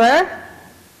December.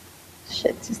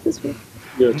 Shit, is this week?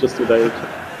 Yeah, just today.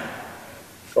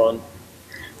 Fun.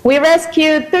 We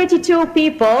rescued 32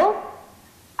 people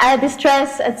at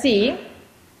distress at sea.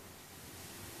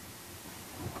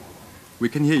 We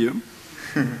can hear you.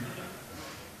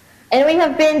 And we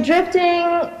have been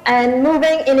drifting and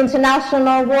moving in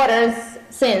international waters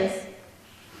since.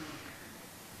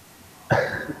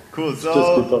 Cool, Just keep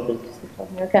so... talking.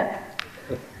 Okay.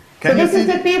 Can So you this is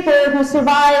see the people who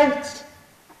survived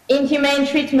inhumane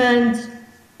treatment,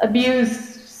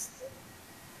 abuse.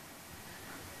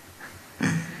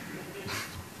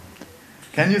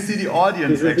 Can you see the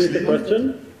audience Is this actually? the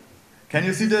question? Can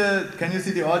you see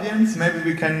the audience? Maybe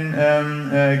we can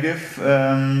give to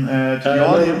the No,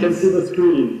 audience. you can see the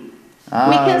screen.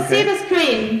 We can see the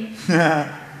screen.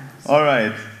 All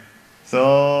right.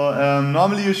 So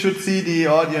normally you should see the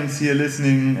audience here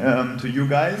listening to you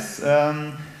guys.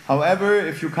 However,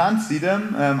 if you can't see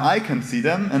them, I can see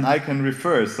them and I can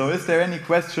refer. So is there any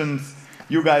questions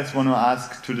you guys want to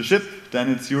ask to the ship? Then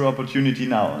it's your opportunity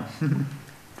now.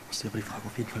 musst du aber die Frage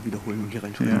auf jeden Fall wiederholen und hier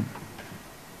reinschreiben. Yeah.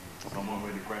 Someone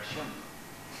with a question?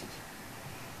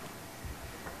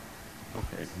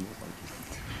 Okay.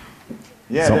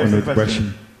 Yeah, Someone there's with a a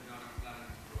question.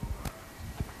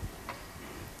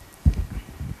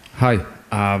 Hi,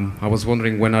 I was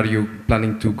wondering, when are you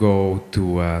planning to go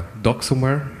to dock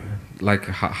somewhere? Like,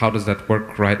 how does that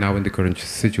work right now in the current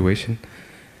situation?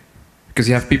 Because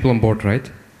you have people on board,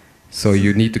 right? So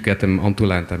you need to get them onto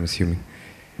land, I'm assuming.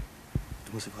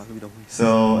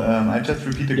 So I just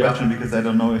repeat the question because I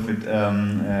don't know if it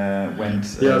went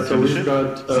Yeah, to so the we've ship.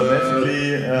 got, So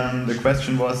basically, the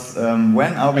question was,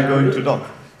 when are we going to dock?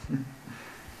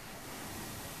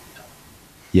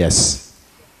 Yes.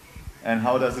 And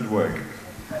how does it work?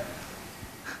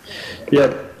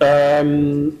 Yeah,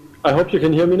 I hope you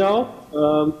can hear me now.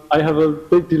 I have a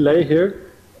big delay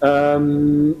here.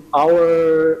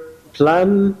 Our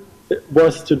plan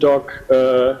was to dock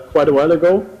quite a while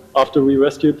ago, after we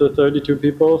rescued the 32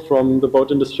 people from the boat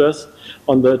in distress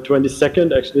on the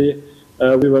 22nd. Actually,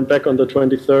 we went back on the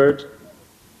 23rd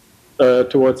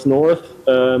towards north,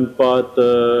 but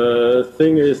the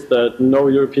thing is that no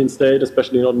European state,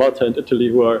 especially not Malta and Italy,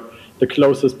 who are the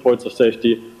closest ports of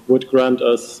safety, would grant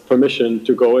us permission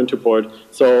to go into port.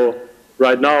 So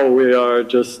right now we are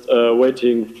just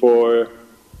waiting for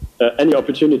any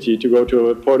opportunity to go to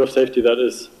a port of safety that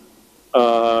is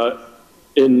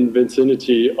in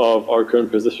vicinity of our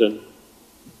current position.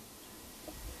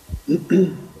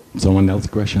 Someone else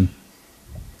question?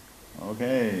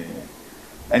 Okay.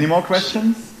 Any more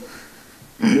questions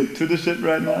to the ship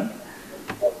right now?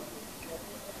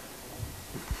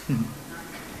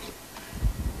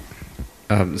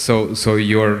 So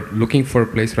you're looking for a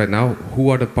place right now. Who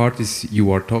are the parties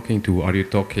you are talking to? Are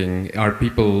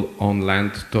people on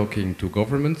land talking to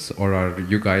governments, or are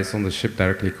you guys on the ship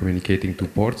directly communicating to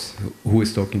ports? Who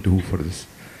is talking to who for this?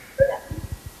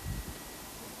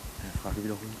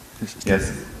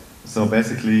 Yes. So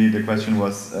basically the question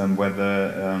was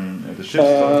whether the ship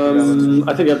talks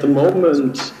together. I think at the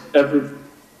moment,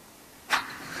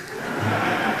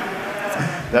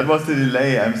 That was the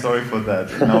delay, I'm sorry for that.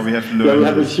 Now we have to learn. yeah, we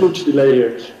have a huge delay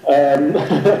here.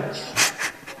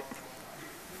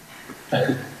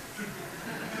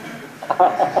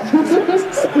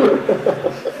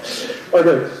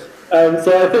 Okay, so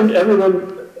I think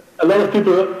a lot of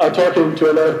people are talking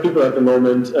to a lot of people at the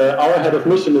moment. Our head of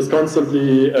mission is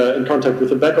constantly in contact with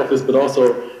the back office, but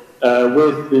also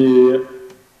with the...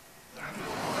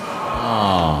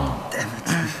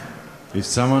 If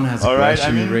someone has a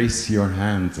question, raise your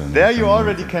hand. There you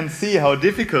already can see how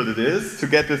difficult it is to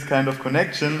get this kind of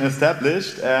connection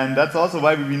established, and that's also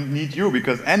why we need you,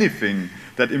 because anything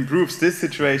that improves this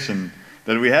situation,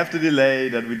 that we have to delay,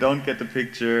 that we don't get the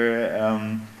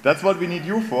picture, that's what we need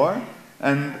you for.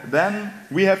 And then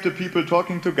we have the people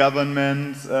talking to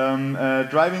governments,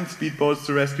 driving speedboats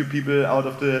to rescue people out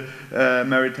of the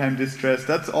maritime distress.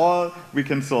 That's all we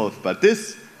can solve. But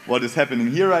this, what is happening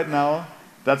here right now,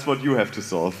 that's what you have to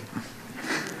solve.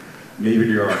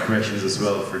 Maybe there are questions as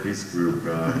well for this group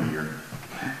here.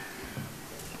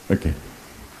 Okay.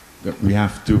 We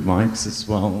have 2 mics as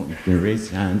well. You can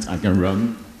raise your hands. I can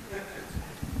run.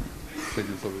 Thank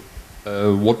you, sorry.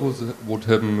 What would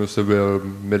happen if there were a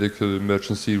medical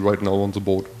emergency right now on the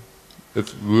boat?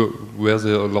 Were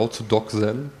they allowed to dock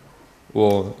then?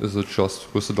 Or is it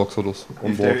just with the doctors on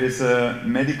board? If there is a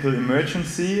medical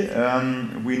emergency,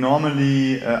 we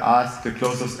normally ask the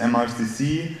closest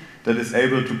MRCC that is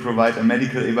able to provide a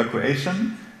medical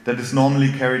evacuation that is normally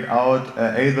carried out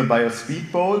either by a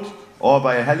speedboat or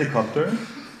by a helicopter.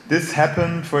 This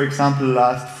happened, for example,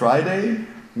 last Friday,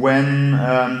 when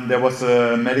there was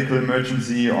a medical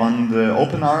emergency on the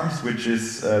Open Arms, which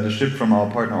is the ship from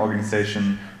our partner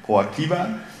organization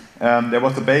Proactiva. There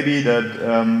was a baby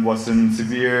that was in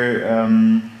severe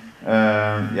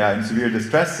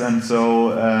distress, and so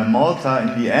Malta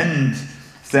in the end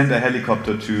sent a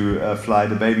helicopter to fly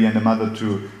the baby and the mother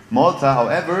to Malta.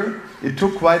 However, it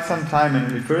took quite some time, and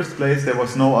in the first place there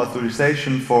was no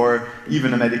authorization for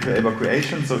even a medical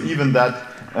evacuation, so even that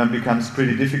becomes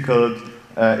pretty difficult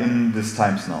in these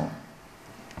times now.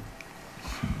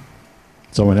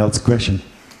 Someone else question?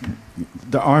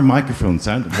 There are microphones,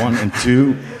 1 and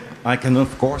 2. I can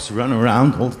of course run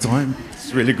around all the time.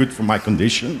 It's really good for my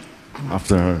condition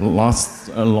after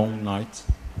a long night.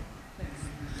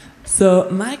 So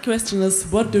my question is,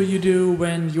 what do you do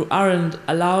when you aren't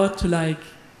allowed to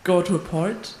go to a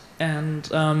port, and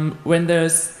when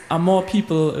are more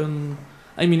people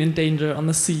in danger on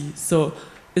the sea? So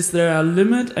is there a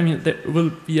limit? I mean, there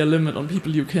will be a limit on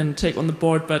people you can take on the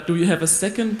board, but do you have a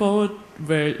second boat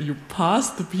where you pass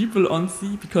the people on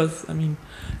sea? Because, I mean,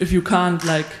 if you can't,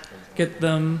 get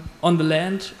them on the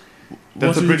land,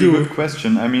 that's a pretty good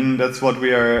question. I mean, that's what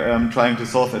we are trying to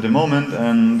solve at the moment,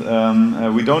 and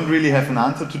we don't really have an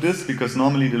answer to this, because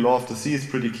normally the law of the sea is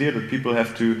pretty clear that people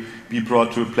have to be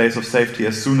brought to a place of safety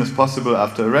as soon as possible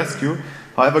after a rescue.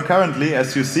 However, currently,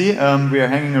 as you see, we are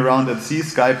hanging around at sea,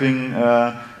 Skyping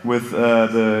with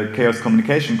the Chaos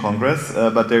Communication Congress,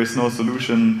 but there is no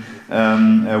solution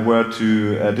where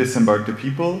to disembark the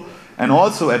people. And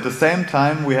also, at the same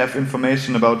time, we have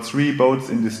information about 3 boats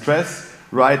in distress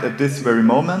right at this very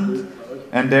moment.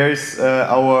 And there is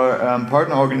our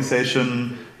partner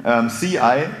organization,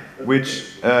 CI,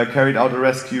 which carried out a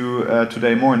rescue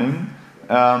today morning.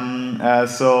 We are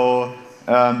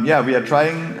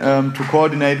trying to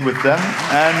coordinate with them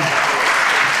and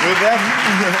with them.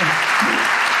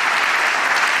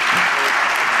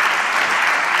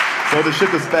 So the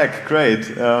ship is back, great.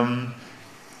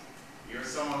 You're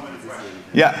someone with a question.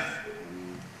 Yeah.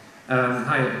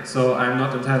 Hi, so I'm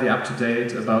not entirely up to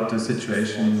date about the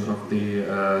situation of the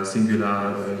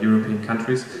singular European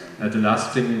countries. The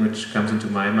last thing which comes into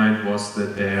my mind was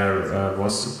that there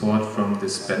was support from the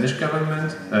Spanish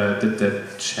government. Did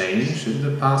that change in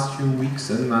the past few weeks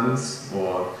and months,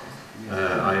 or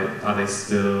are they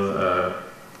still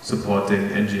supporting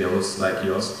NGOs like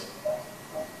yours?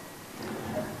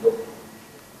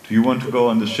 Do you want to go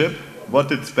on the ship? What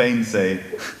did Spain say?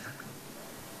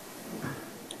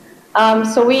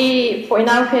 In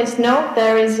our case, no.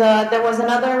 There was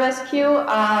another rescue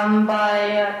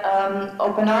by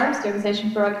Open Arms, the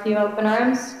organization Proactiva Open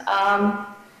Arms.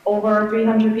 Over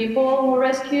 300 people were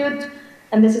rescued,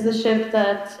 and this is the ship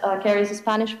that carries a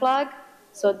Spanish flag.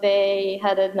 So they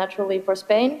headed naturally for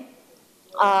Spain.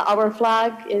 Our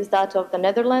flag is that of the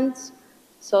Netherlands,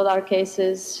 so our case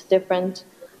is different.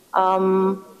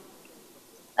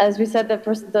 As we said,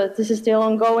 this is still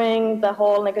ongoing, the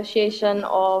whole negotiation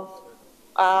of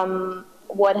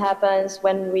what happens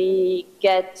when we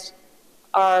get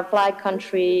our flag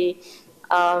country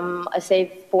a safe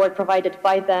port provided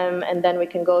by them, and then we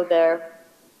can go there.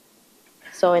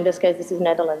 So in this case, this is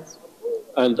Netherlands.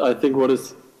 And I think what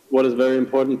is very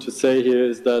important to say here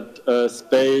is that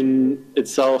Spain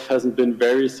itself hasn't been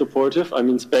very supportive. I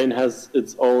mean, Spain has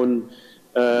its own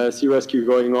sea rescue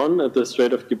going on at the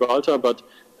Strait of Gibraltar, but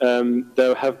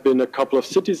there have been a couple of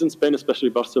cities in Spain, especially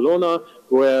Barcelona,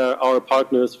 where our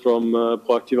partners from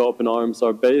Proactiva Open Arms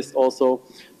are based also,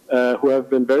 who have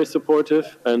been very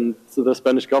supportive. And so the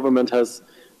Spanish government has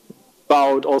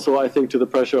bowed also, I think, to the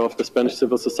pressure of the Spanish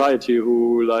civil society, who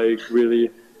like really,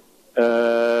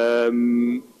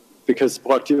 because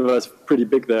Proactiva is pretty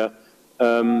big there.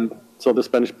 So the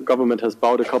Spanish government has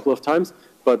bowed a couple of times,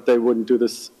 but they wouldn't do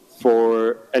this for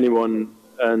anyone,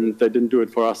 and they didn't do it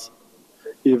for us.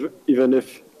 Even if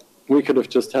we could have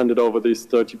just handed over these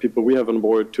 30 people we have on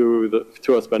board to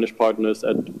our Spanish partners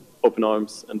at open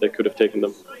arms, and they could have taken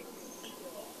them.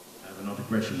 I have another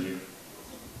question here.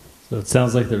 So it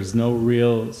sounds like there's no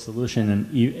real solution, and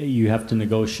you have to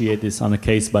negotiate this on a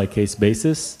case-by-case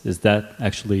basis. Is that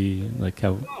actually like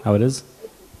how it is?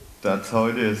 That's how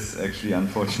it is, actually,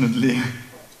 unfortunately.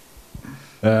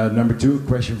 Number two,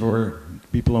 question for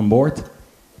people on board.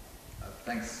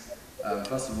 Thanks.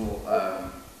 First of all,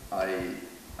 I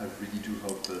really do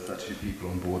hope the 32 people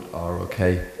on board are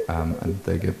okay and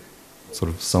they get sort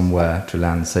of somewhere to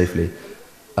land safely.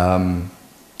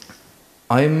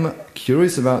 I'm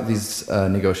curious about these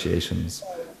negotiations.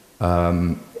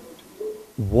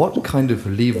 What kind of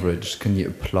leverage can you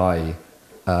apply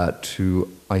to,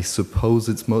 I suppose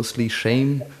it's mostly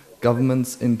shame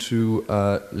governments into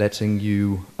letting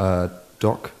you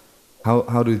dock?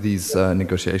 How do these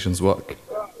negotiations work?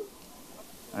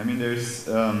 I mean, there's,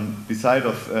 beside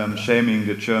of shaming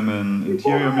the German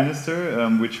interior minister,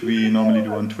 which we normally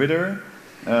do on Twitter,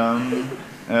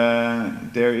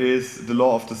 there is the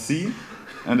law of the sea.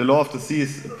 And the law of the sea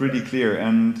is pretty clear.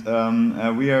 And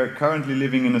we are currently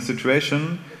living in a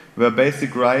situation where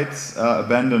basic rights are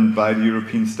abandoned by the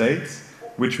European states,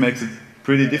 which makes it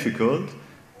pretty difficult.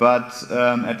 But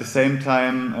at the same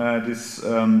time, this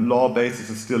law basis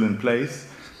is still in place.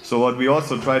 So what we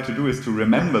also try to do is to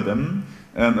remember them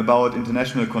about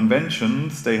international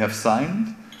conventions they have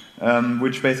signed,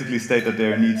 which basically state that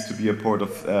there needs to be a port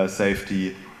of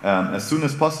safety as soon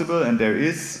as possible. And there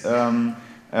is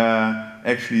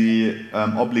actually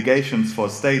obligations for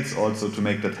states also to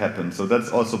make that happen. So that's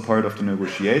also part of the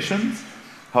negotiations.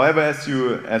 However, as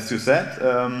you said,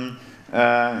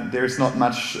 there is not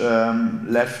much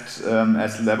left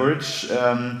as leverage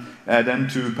than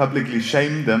to publicly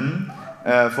shame them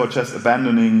for just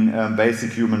abandoning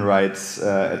basic human rights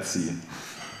at sea.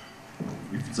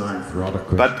 We've time for other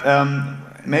questions.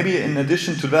 But maybe in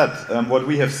addition to that, what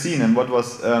we have seen and what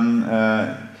was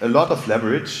a lot of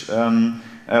leverage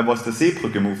was the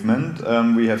Seebrücke movement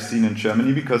we have seen in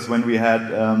Germany, because when we had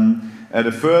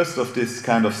the first of this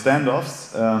kind of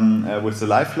standoffs with the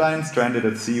LIFELINE stranded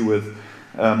at sea with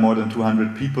more than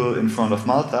 200 people in front of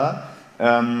Malta,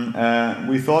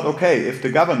 we thought, okay, if the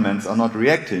governments are not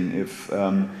reacting, if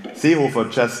Seehofer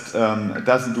just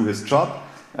doesn't do his job,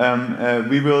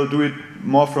 we will do it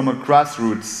more from a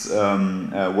grassroots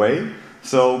way.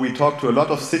 So we talked to a lot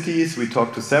of cities, we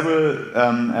talked to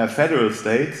several federal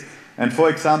states, and for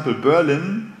example,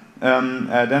 Berlin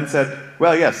then said,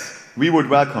 well, yes, we would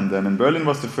welcome them. And Berlin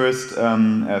was the first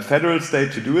federal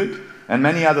state to do it, and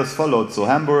many others followed. So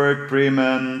Hamburg,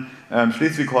 Bremen,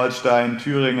 Schleswig-Holstein,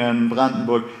 Thüringen,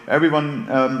 Brandenburg, everyone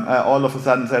all of a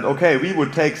sudden said, okay, we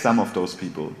would take some of those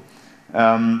people.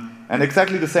 And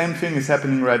exactly the same thing is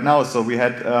happening right now. So we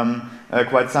had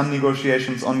quite some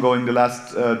negotiations ongoing the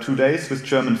last 2 days with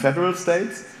German federal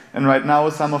states. And right now,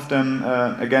 some of them,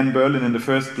 again, Berlin in the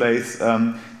first place,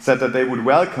 said that they would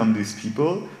welcome these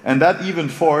people. And that even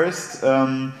forced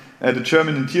the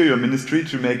German Interior Ministry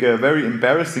to make a very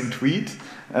embarrassing tweet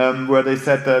where they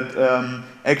said that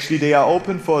actually they are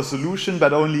open for a solution,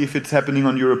 but only if it's happening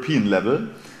on European level.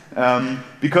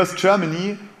 Because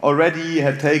Germany already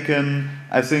had taken,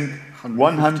 I think,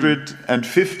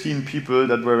 115 people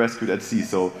that were rescued at sea.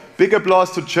 So big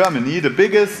applause to Germany, the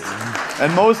biggest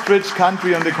and most rich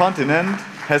country on the continent,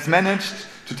 has managed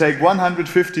to take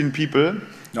 115 people.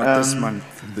 Not this month,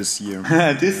 this year.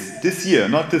 this year,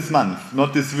 not this month,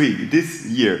 not this week, this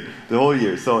year, the whole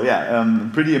year. So yeah,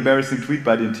 pretty embarrassing tweet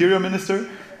by the Interior Minister.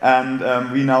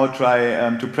 And we now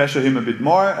try to pressure him a bit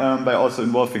more by also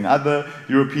involving other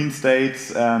European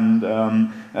states and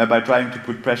by trying to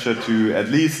put pressure to at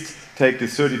least take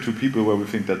these 32 people where we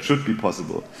think that should be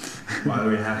possible. While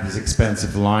we have this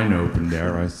expensive line open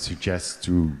there, I suggest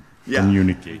to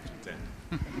communicate with them.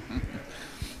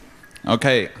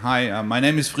 Okay, hi, my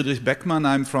name is Friedrich Beckmann.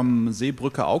 I'm from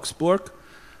Seebrücke Augsburg.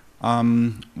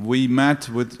 We met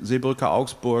with Seebrücke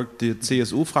Augsburg, the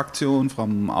CSU-Fraktion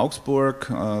from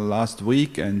Augsburg last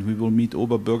week, and we will meet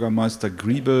Oberbürgermeister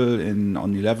Griebel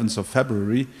on 11th of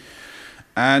February.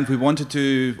 And we wanted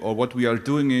to, or what we are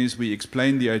doing is we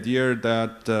explain the idea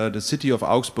that the city of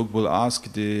Augsburg will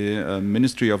ask the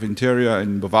Ministry of Interior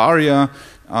in Bavaria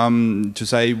to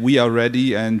say we are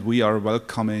ready and we are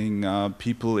welcoming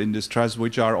people in distress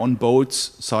which are on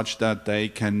boats such that they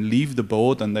can leave the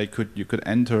boat and you could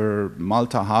enter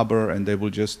Malta harbor and they will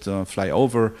just fly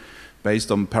over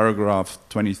based on paragraph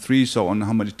 23, so on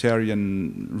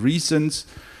humanitarian reasons.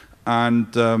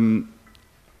 And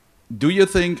do you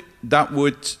think that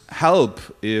would help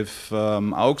if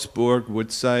Augsburg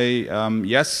would say,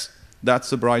 yes,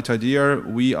 that's a bright idea,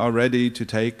 we are ready to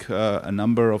take a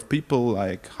number of people,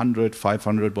 like 100,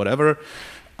 500, whatever,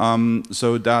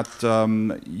 so that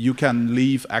you can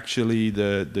leave actually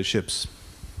the ships?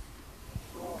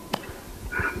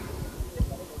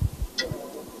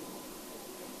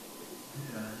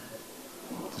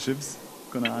 The ships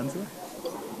gonna answer?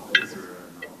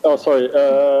 Oh, sorry.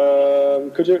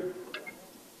 Could you...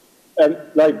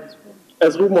 like,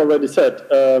 as Ruben already said,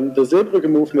 the Seebrücke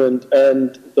movement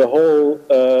and the whole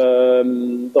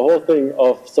thing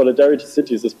of solidarity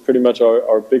cities is pretty much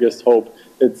our biggest hope.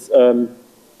 It's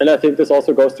and I think this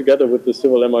also goes together with the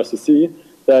civil MRCC,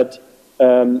 that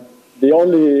the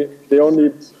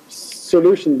only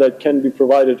solution that can be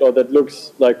provided or that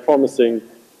looks like promising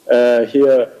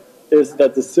here is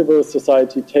that the civil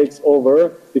society takes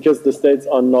over, because the states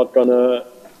are not gonna.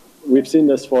 We've seen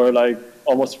this for like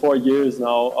almost 4 years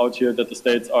now out here, that the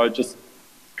states are just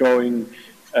going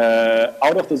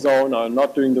out of the zone, are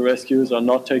not doing the rescues, are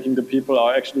not taking the people,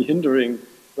 are actually hindering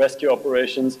rescue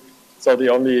operations. So the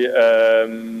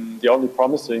only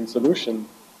promising solution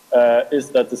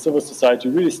is that the civil society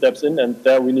really steps in, and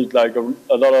there we need like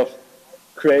a lot of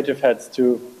creative heads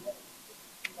to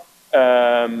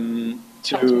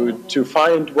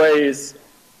find ways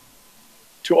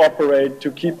to operate,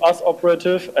 to keep us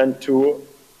operative, and to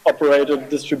operate a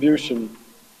distribution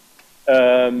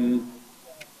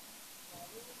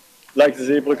like the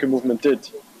Seebrücke movement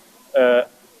did,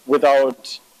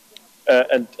 without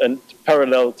and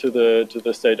parallel to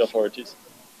the state authorities.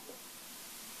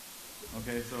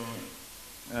 Okay, so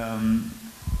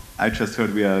I just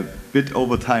heard we are a bit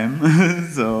over time,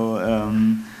 so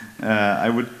I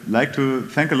would like to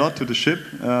thank a lot to the ship.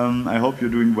 I hope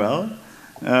you're doing well.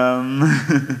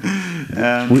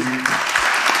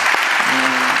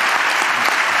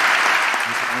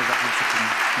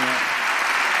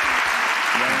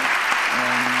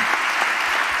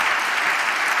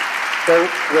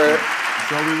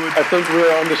 I think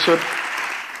we're on the ship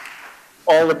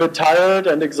all a bit tired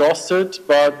and exhausted,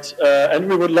 but and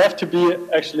we would love to be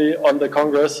actually on the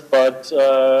Congress, but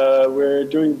we're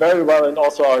doing very well, and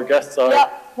also our guests are. Yeah,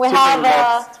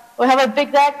 we have a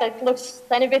big deck that looks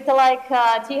tiny bit like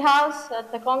a tea house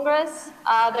at the Congress.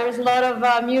 There is a lot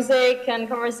of music and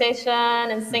conversation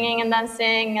and singing and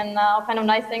dancing and all kind of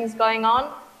nice things going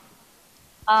on.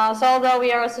 So although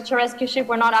we are such a rescue ship,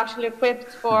 we're not actually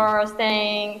equipped for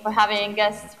having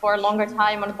guests for a longer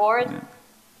time on board.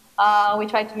 We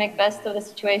try to make best of the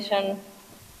situation.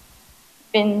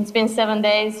 It's been 7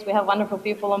 days. We have wonderful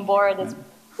people on board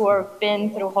who have been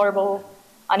through horrible,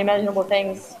 unimaginable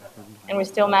things, and we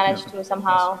still manage to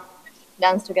somehow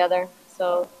dance together.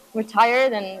 So we're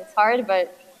tired and it's hard,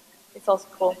 but it's also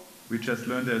cool. We just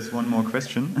learned there's one more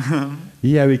question.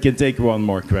 Yeah, we can take one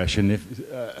more question. If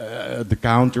the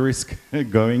counter is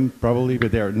going, probably,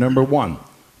 but there. Number one,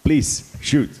 please,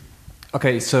 shoot.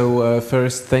 Okay, so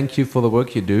first, thank you for the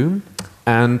work you do.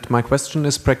 And my question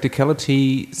is,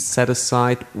 practicality set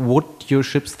aside, would your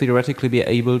ships theoretically be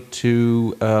able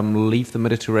to leave the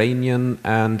Mediterranean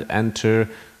and enter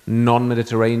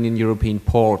non-Mediterranean European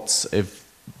ports if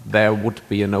there would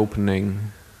be an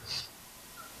opening?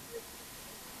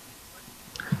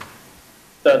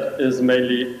 That is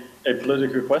mainly a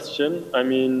political question. I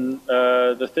mean,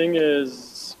 the thing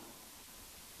is,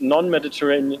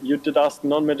 non-Mediterranean, you did ask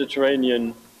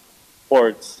non-Mediterranean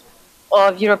ports.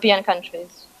 Of European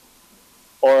countries.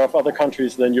 Or of other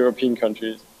countries than European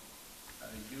countries.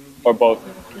 Or both.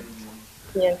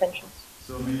 European countries.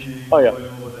 So maybe oh, yeah. the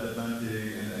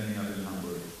Atlantic and any other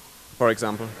number. For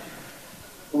example?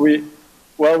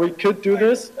 Well, we could do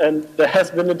this, and there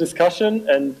has been a discussion,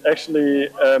 and actually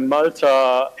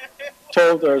Malta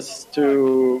told us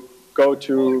to go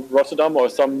to Rotterdam, or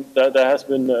there has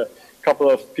been a couple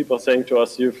of people saying to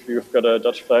us, you've got a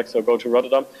Dutch flag, so go to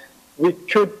Rotterdam. We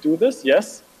could do this,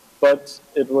 yes, but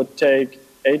it would take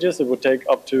ages. It would take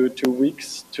up to 2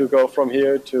 weeks to go from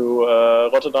here to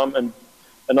Rotterdam, and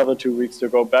another 2 weeks to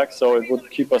go back, so it would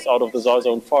keep us out of the Saar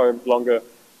zone far longer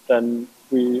than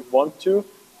we want to.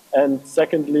 And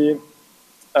secondly,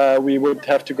 we would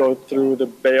have to go through the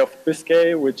Bay of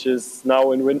Biscay, which is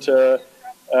now in winter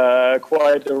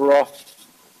quite a rough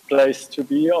place to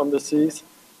be on the seas,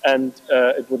 and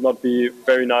it would not be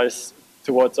very nice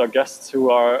towards our guests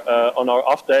who are on our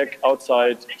aft deck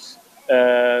outside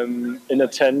in a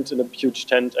tent, in a huge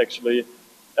tent actually,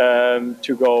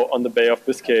 to go on the Bay of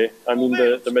Biscay. I mean,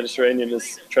 the Mediterranean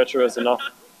is treacherous enough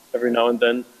every now and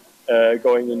then.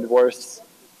 Going in worse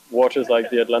waters like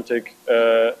the Atlantic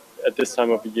at this time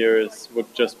of the year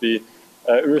would just be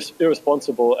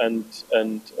irresponsible and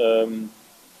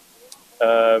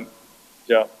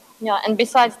yeah. Yeah, and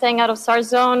besides staying out of SAR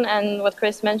zone and what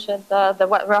Chris mentioned, the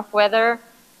rough weather,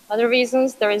 other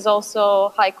reasons, there is also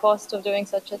high cost of doing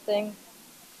such a thing.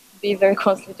 Be very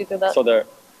costly to do that. So there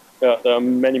are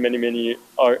many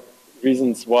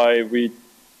reasons why we.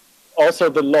 Also,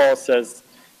 the law says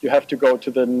you have to go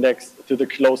to the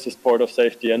closest port of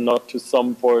safety and not to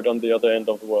some port on the other end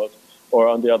of the world or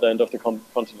on the other end of the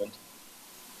continent.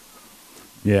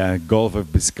 Yeah, Gulf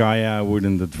of Biscay I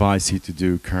wouldn't advise you to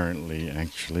do currently,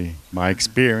 actually. My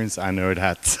experience, I know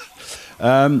that.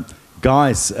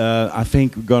 Guys, I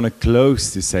think we're going to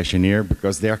close this session here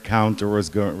because their counter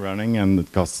was running and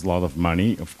it costs a lot of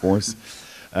money, of course.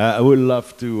 I would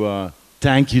love to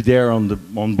thank you there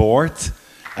on board.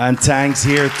 And thanks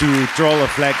here to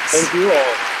Trolleflex. Thank you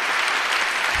all.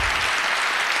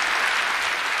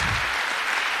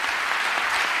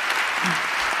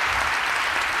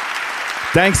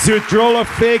 Thanks to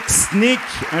Trolleflex, Nick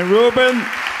and Ruben.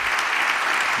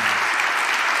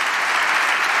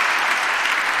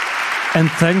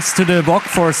 And thanks to the BOC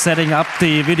for setting up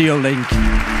the video link.